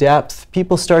the depth,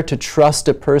 people start to trust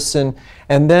a person,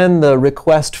 and then the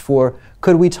request for,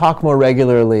 could we talk more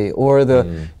regularly? Or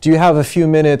do you have a few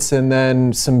minutes, and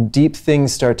then some deep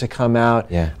things start to come out.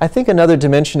 Yeah. I think another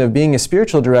dimension of being a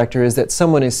spiritual director is that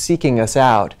someone is seeking us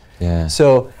out. Yeah.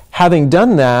 So having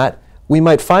done that, we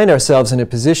might find ourselves in a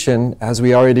position, as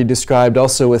we already described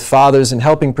also with fathers and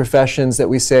helping professions, that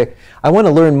we say, I want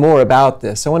to learn more about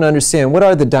this. I want to understand, what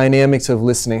are the dynamics of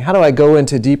listening? How do I go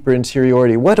into deeper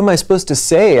interiority? What am I supposed to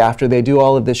say after they do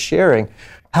all of this sharing?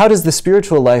 How does the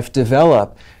spiritual life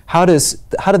develop? How does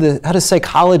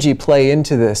psychology play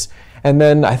into this? And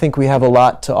then I think we have a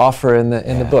lot to offer in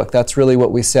the book. That's really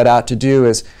what we set out to do,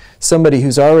 is somebody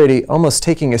who's already almost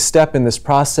taking a step in this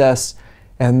process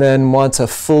and then wants a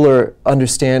fuller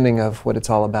understanding of what it's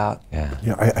all about. Yeah,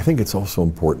 I think it's also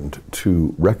important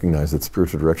to recognize that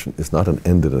spiritual direction is not an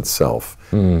end in itself.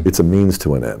 It's a means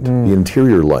to an end. The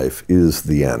interior life is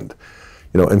the end.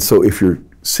 And so if you're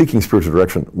seeking spiritual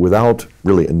direction without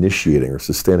really initiating or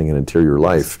sustaining an interior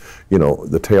life,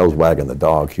 the tail's wagging the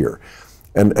dog here.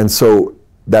 And so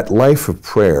that life of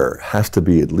prayer has to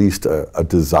be at least a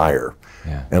desire.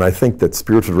 Yeah. And I think that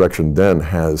spiritual direction then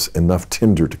has enough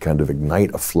tinder to kind of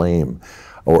ignite a flame,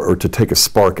 or to take a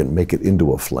spark and make it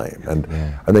into a flame. And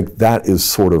I think that is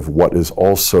sort of what is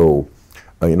also,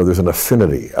 there's an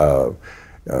affinity.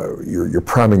 You're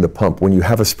priming the pump. When you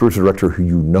have a spiritual director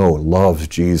who loves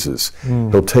Jesus,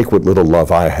 he'll take what little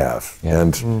love I have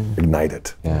and ignite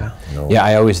it. Yeah,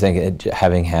 I always think,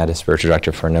 having had a spiritual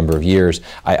director for a number of years,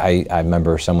 I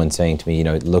remember someone saying to me,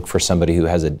 look for somebody who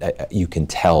has you can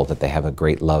tell that they have a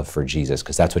great love for Jesus,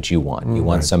 because that's what you want. You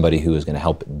want somebody who is going to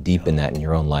help deepen that in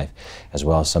your own life, as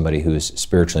well as somebody who is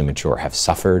spiritually mature, have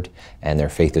suffered, and their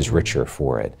faith is richer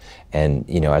for it. And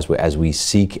as we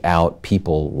seek out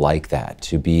people like that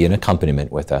to be an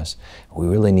accompaniment with us, we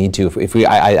really need to.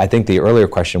 I think the earlier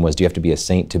question was, do you have to be a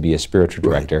saint to be a spiritual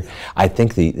director? I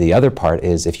think the other part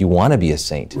is, if you want to be a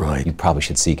saint, you probably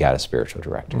should seek out a spiritual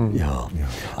director.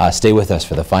 Stay with us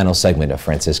for the final segment of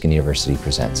Franciscan University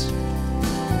Presents.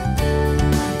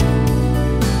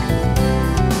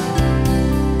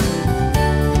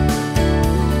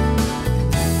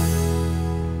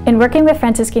 In working with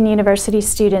Franciscan University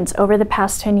students over the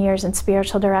past 10 years in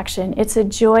spiritual direction, it's a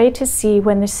joy to see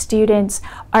when the students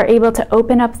are able to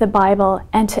open up the Bible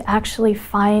and to actually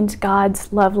find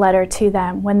God's love letter to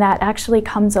them. When that actually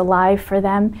comes alive for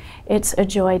them, it's a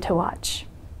joy to watch.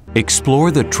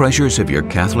 Explore the treasures of your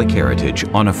Catholic heritage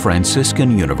on a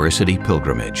Franciscan University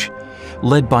pilgrimage.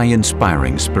 Led by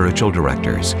inspiring spiritual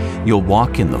directors, you'll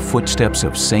walk in the footsteps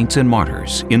of saints and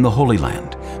martyrs in the Holy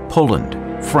Land, Poland,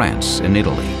 France, and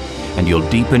Italy, and you'll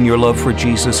deepen your love for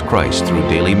Jesus Christ through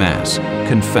daily Mass,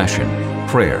 confession,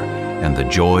 prayer, and the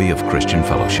joy of Christian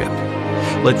fellowship.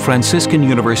 Let Franciscan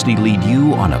University lead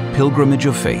you on a pilgrimage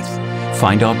of faith.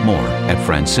 Find out more at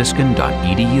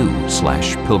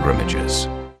franciscan.edu/pilgrimages.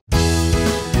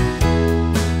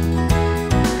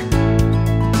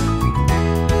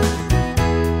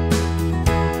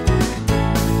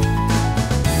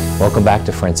 Welcome back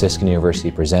to Franciscan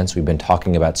University Presents. We've been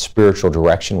talking about spiritual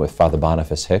direction with Father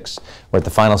Boniface Hicks. We're at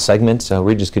the final segment, so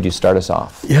Regis, could you start us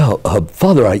off? Yeah,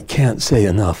 Father, I can't say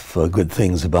enough good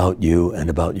things about you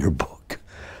and about your book.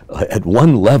 At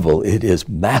one level, it is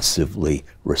massively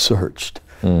researched.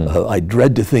 I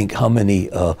dread to think how many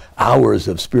hours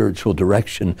of spiritual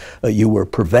direction you were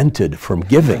prevented from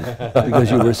giving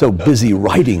because you were so busy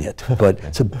writing it. But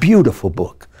it's a beautiful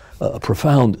book. A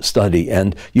profound study,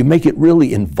 and you make it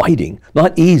really inviting,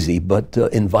 not easy, but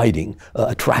inviting,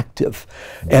 attractive.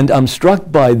 And I'm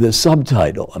struck by the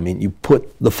subtitle. I mean, you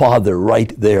put the Father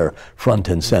right there, front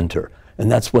and center.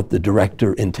 And that's what the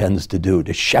director intends to do,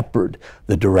 to shepherd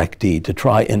the directee, to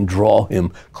try and draw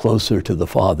him closer to the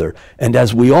Father. And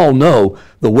as we all know,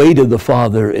 the way to the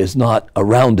Father is not a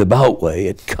roundabout way.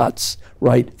 It cuts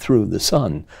right through the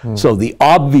Son. So the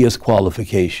obvious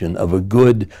qualification of a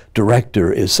good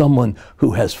director is someone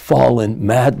who has fallen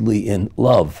madly in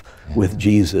love with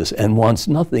Jesus and wants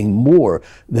nothing more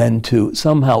than to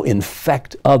somehow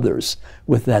infect others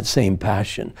with that same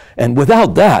passion. And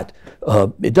without that,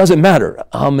 it doesn't matter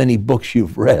how many books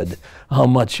you've read, how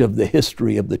much of the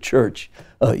history of the church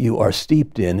you are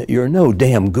steeped in. You're no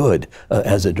damn good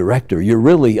as a director. You're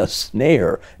really a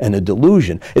snare and a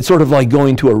delusion. It's sort of like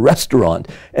going to a restaurant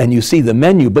and you see the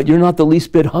menu, but you're not the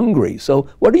least bit hungry. So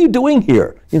what are you doing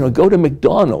here? You know, go to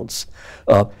McDonald's.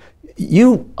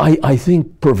 I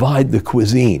think, provide the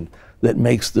cuisine that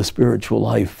makes the spiritual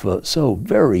life so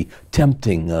very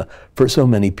tempting for so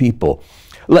many people.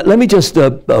 Let me just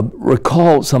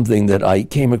recall something that I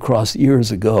came across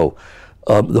years ago.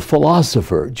 The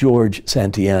philosopher George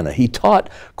Santayana, he taught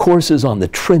courses on the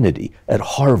Trinity at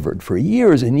Harvard for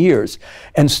years and years,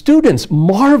 and students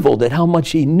marveled at how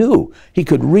much he knew. He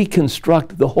could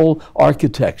reconstruct the whole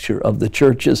architecture of the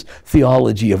church's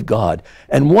theology of God.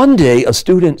 And one day a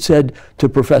student said to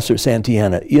Professor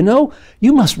Santayana, you know,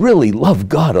 you must really love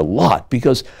God a lot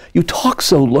because you talk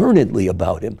so learnedly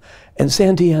about him. And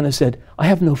Santayana said, I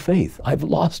have no faith. I've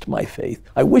lost my faith.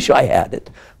 I wish I had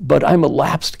it, but I'm a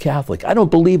lapsed Catholic. I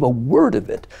don't believe a word of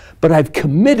it, but I've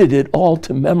committed it all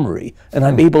to memory, and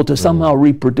I'm able to somehow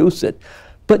reproduce it.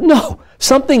 But no,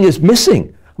 something is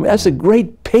missing. I mean, that's a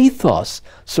great pathos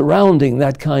surrounding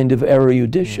that kind of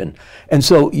erudition. And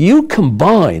so you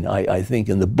combine, I think,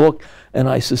 in the book, and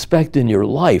I suspect in your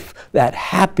life, that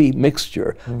happy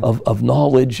mixture of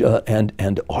knowledge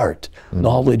and art,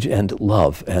 knowledge and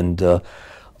love. And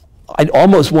I'd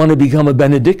almost want to become a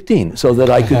Benedictine so that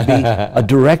I could be a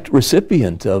direct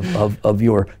recipient of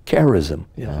your charism.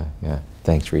 Yeah.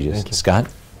 Thanks, Regis. Scott?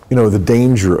 You know, the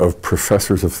danger of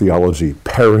professors of theology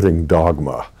parroting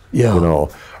dogma. Yeah. You know,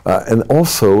 and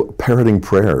also parroting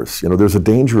prayers. You know, there's a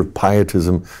danger of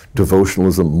pietism,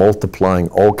 devotionalism, multiplying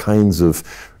all kinds of,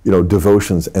 you know,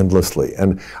 devotions endlessly.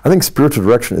 And I think spiritual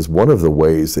direction is one of the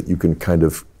ways that you can kind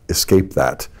of escape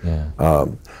that. Yeah.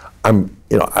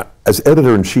 You know, as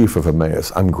editor-in-chief of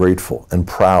Emmaus, I'm grateful and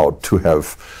proud to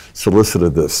have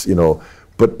solicited this, you know,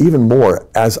 but even more,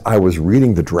 as I was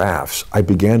reading the drafts, I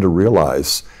began to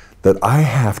realize that I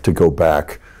have to go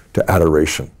back to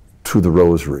adoration, to the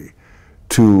rosary,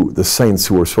 to the saints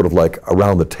who are sort of like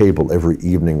around the table every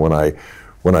evening when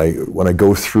I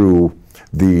go through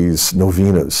these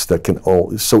novenas that can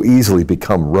all so easily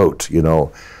become rote, you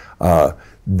know.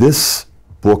 This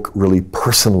book really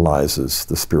personalizes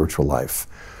the spiritual life,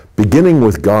 beginning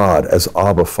with God as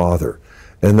Abba Father,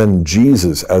 and then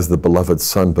Jesus as the beloved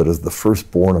Son, but as the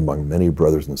firstborn among many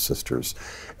brothers and sisters,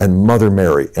 and Mother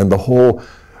Mary, and the whole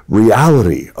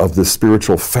reality of the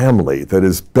spiritual family that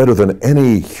is better than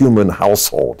any human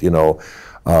household, you know.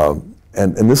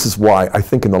 And this is why I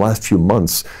think in the last few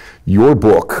months, your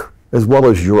book, as well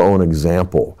as your own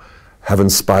example, have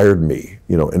inspired me,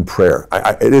 you know, in prayer.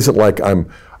 It isn't like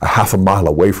I'm a half a mile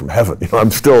away from heaven. You know, I'm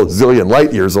still a zillion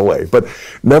light years away. But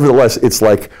nevertheless, it's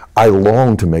like I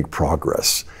long to make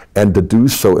progress and to do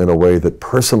so in a way that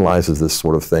personalizes this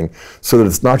sort of thing so that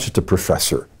it's not just a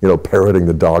professor, you know, parroting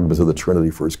the dogmas of the Trinity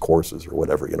for his courses or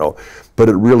whatever, you know, but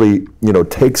it really, you know,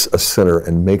 takes a sinner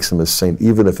and makes him a saint,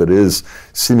 even if it is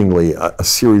seemingly a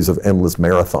series of endless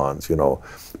marathons, you know.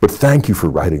 But thank you for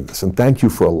writing this, and thank you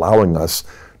for allowing us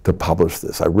to publish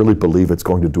this. I really believe it's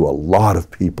going to do a lot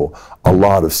of people a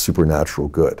lot of supernatural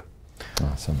good.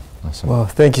 Awesome. Well,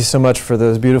 thank you so much for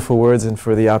those beautiful words and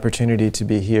for the opportunity to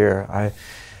be here. I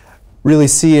really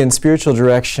see in spiritual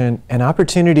direction an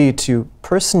opportunity to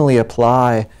personally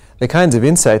apply the kinds of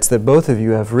insights that both of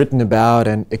you have written about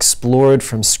and explored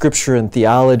from Scripture and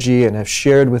theology and have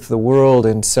shared with the world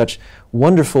in such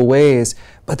wonderful ways,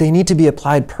 but they need to be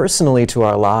applied personally to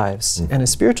our lives. And a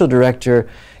spiritual director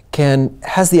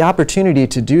has the opportunity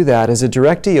to do that. As a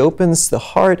directee opens the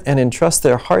heart and entrusts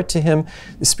their heart to him,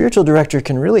 the spiritual director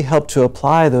can really help to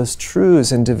apply those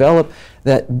truths and develop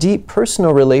that deep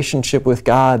personal relationship with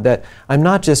God, that I'm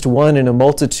not just one in a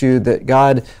multitude that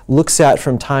God looks at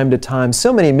from time to time.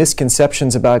 So many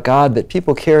misconceptions about God that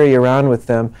people carry around with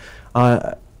them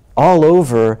all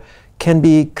over can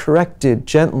be corrected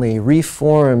gently,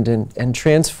 reformed, and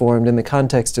transformed in the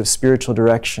context of spiritual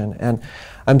direction. And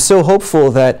I'm so hopeful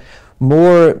that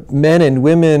more men and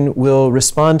women will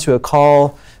respond to a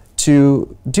call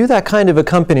to do that kind of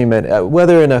accompaniment,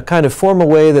 whether in a kind of formal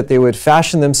way that they would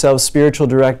fashion themselves spiritual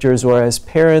directors, or as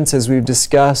parents, as we've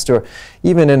discussed, or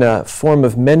even in a form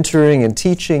of mentoring and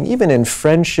teaching, even in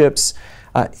friendships,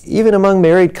 even among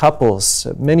married couples.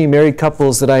 Many married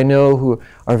couples that I know who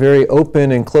are very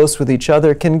open and close with each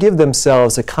other can give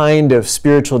themselves a kind of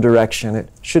spiritual direction. It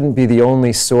shouldn't be the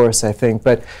only source, I think,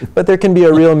 but there can be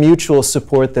a real mutual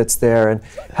support that's there, and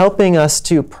helping us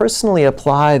to personally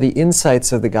apply the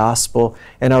insights of the gospel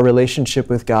and our relationship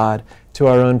with God to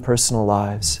our own personal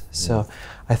lives. So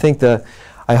I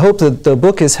hope that the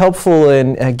book is helpful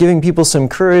in giving people some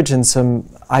courage and some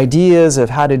ideas of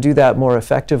how to do that more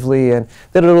effectively, and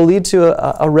that it'll lead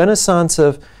to a renaissance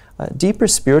of deeper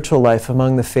spiritual life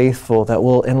among the faithful that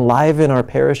will enliven our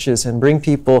parishes and bring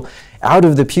people out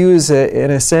of the pews, in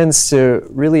a sense, to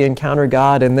really encounter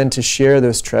God and then to share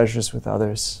those treasures with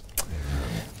others.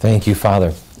 Thank you,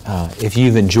 Father. If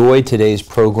you've enjoyed today's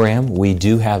program, we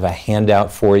do have a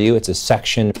handout for you. It's a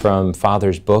section from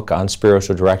Father's book on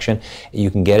spiritual direction. You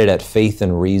can get it at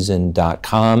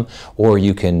faithandreason.com, or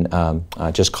you can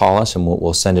just call us and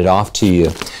we'll send it off to you.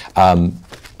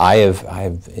 I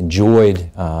have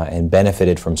enjoyed and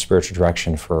benefited from spiritual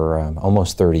direction for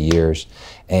almost 30 years.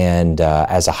 And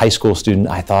as a high school student,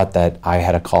 I thought that I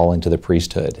had a call into the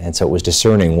priesthood. And so it was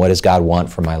discerning, what does God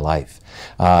want for my life?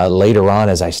 Later on,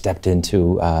 as I stepped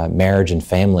into marriage and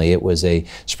family, it was a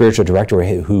spiritual director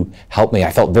who helped me.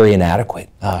 I felt very inadequate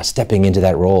stepping into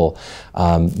that role.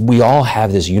 We all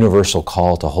have this universal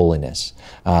call to holiness,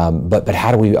 but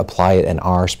how do we apply it in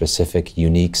our specific,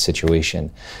 unique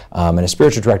situation? And a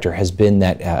spiritual director has been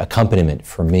that accompaniment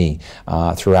for me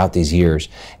throughout these years.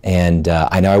 And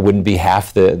I know I wouldn't be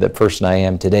half the person I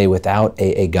am today without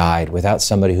a guide, without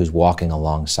somebody who's walking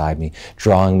alongside me,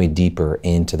 drawing me deeper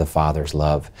into the Father's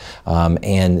love.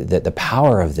 And that the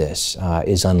power of this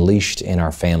is unleashed in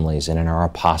our families and in our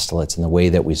apostolates and the way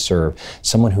that we serve.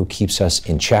 Someone who keeps us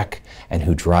in check and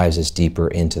who drives us deeper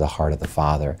into the heart of the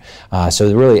Father.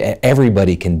 So really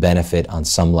everybody can benefit on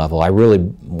some level. I really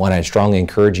want to strongly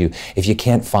encourage you, if you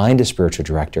can't find a spiritual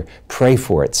director, pray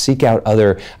for it. Seek out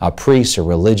other priests or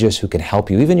religious who can help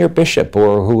you, even your bishop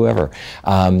or whoever.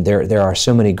 There are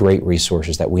so many great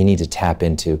resources that we need to tap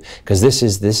into, because this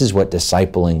is what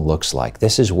discipling looks like.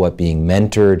 This is what being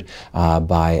mentored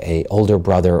by an older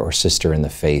brother or sister in the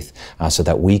faith, so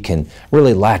that we can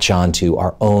really latch on to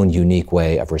our own unique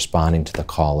way of responding to the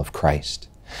call of Christ.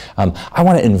 I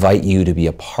want to invite you to be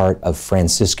a part of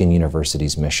Franciscan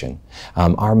University's mission.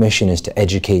 Our mission is to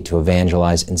educate, to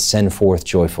evangelize, and send forth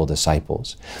joyful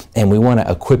disciples. And we want to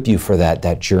equip you for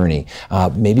that journey,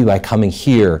 maybe by coming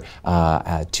here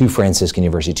to Franciscan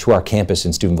University, to our campus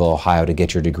in Steubenville, Ohio, to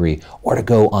get your degree, or to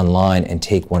go online and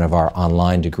take one of our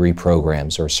online degree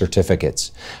programs or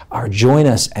certificates. Or join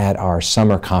us at our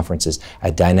summer conferences,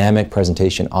 a dynamic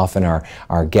presentation. Often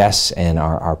our guests and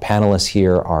our panelists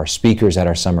here are speakers at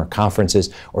our summer conferences,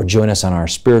 or join us on our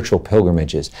spiritual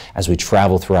pilgrimages as we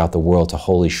travel throughout the world to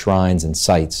holy shrines and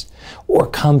sites. Or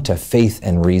come to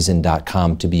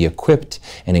faithandreason.com to be equipped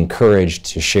and encouraged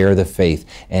to share the faith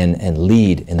and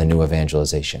lead in the new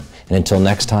evangelization. And until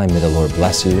next time, may the Lord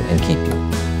bless you and keep you.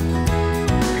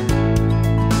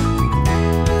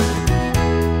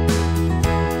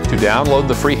 To download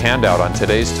the free handout on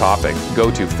today's topic, go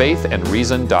to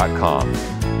faithandreason.com.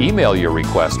 Email your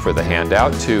request for the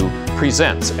handout to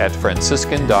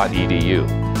presents@franciscan.edu.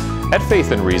 At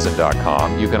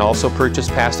faithandreason.com, you can also purchase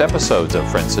past episodes of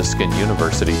Franciscan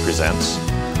University Presents,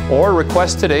 or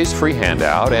request today's free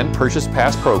handout and purchase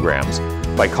past programs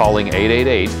by calling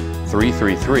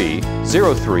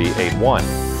 888-333-0381.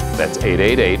 That's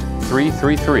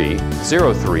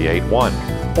 888-333-0381,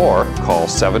 or call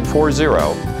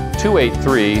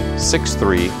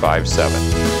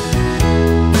 740-283-6357.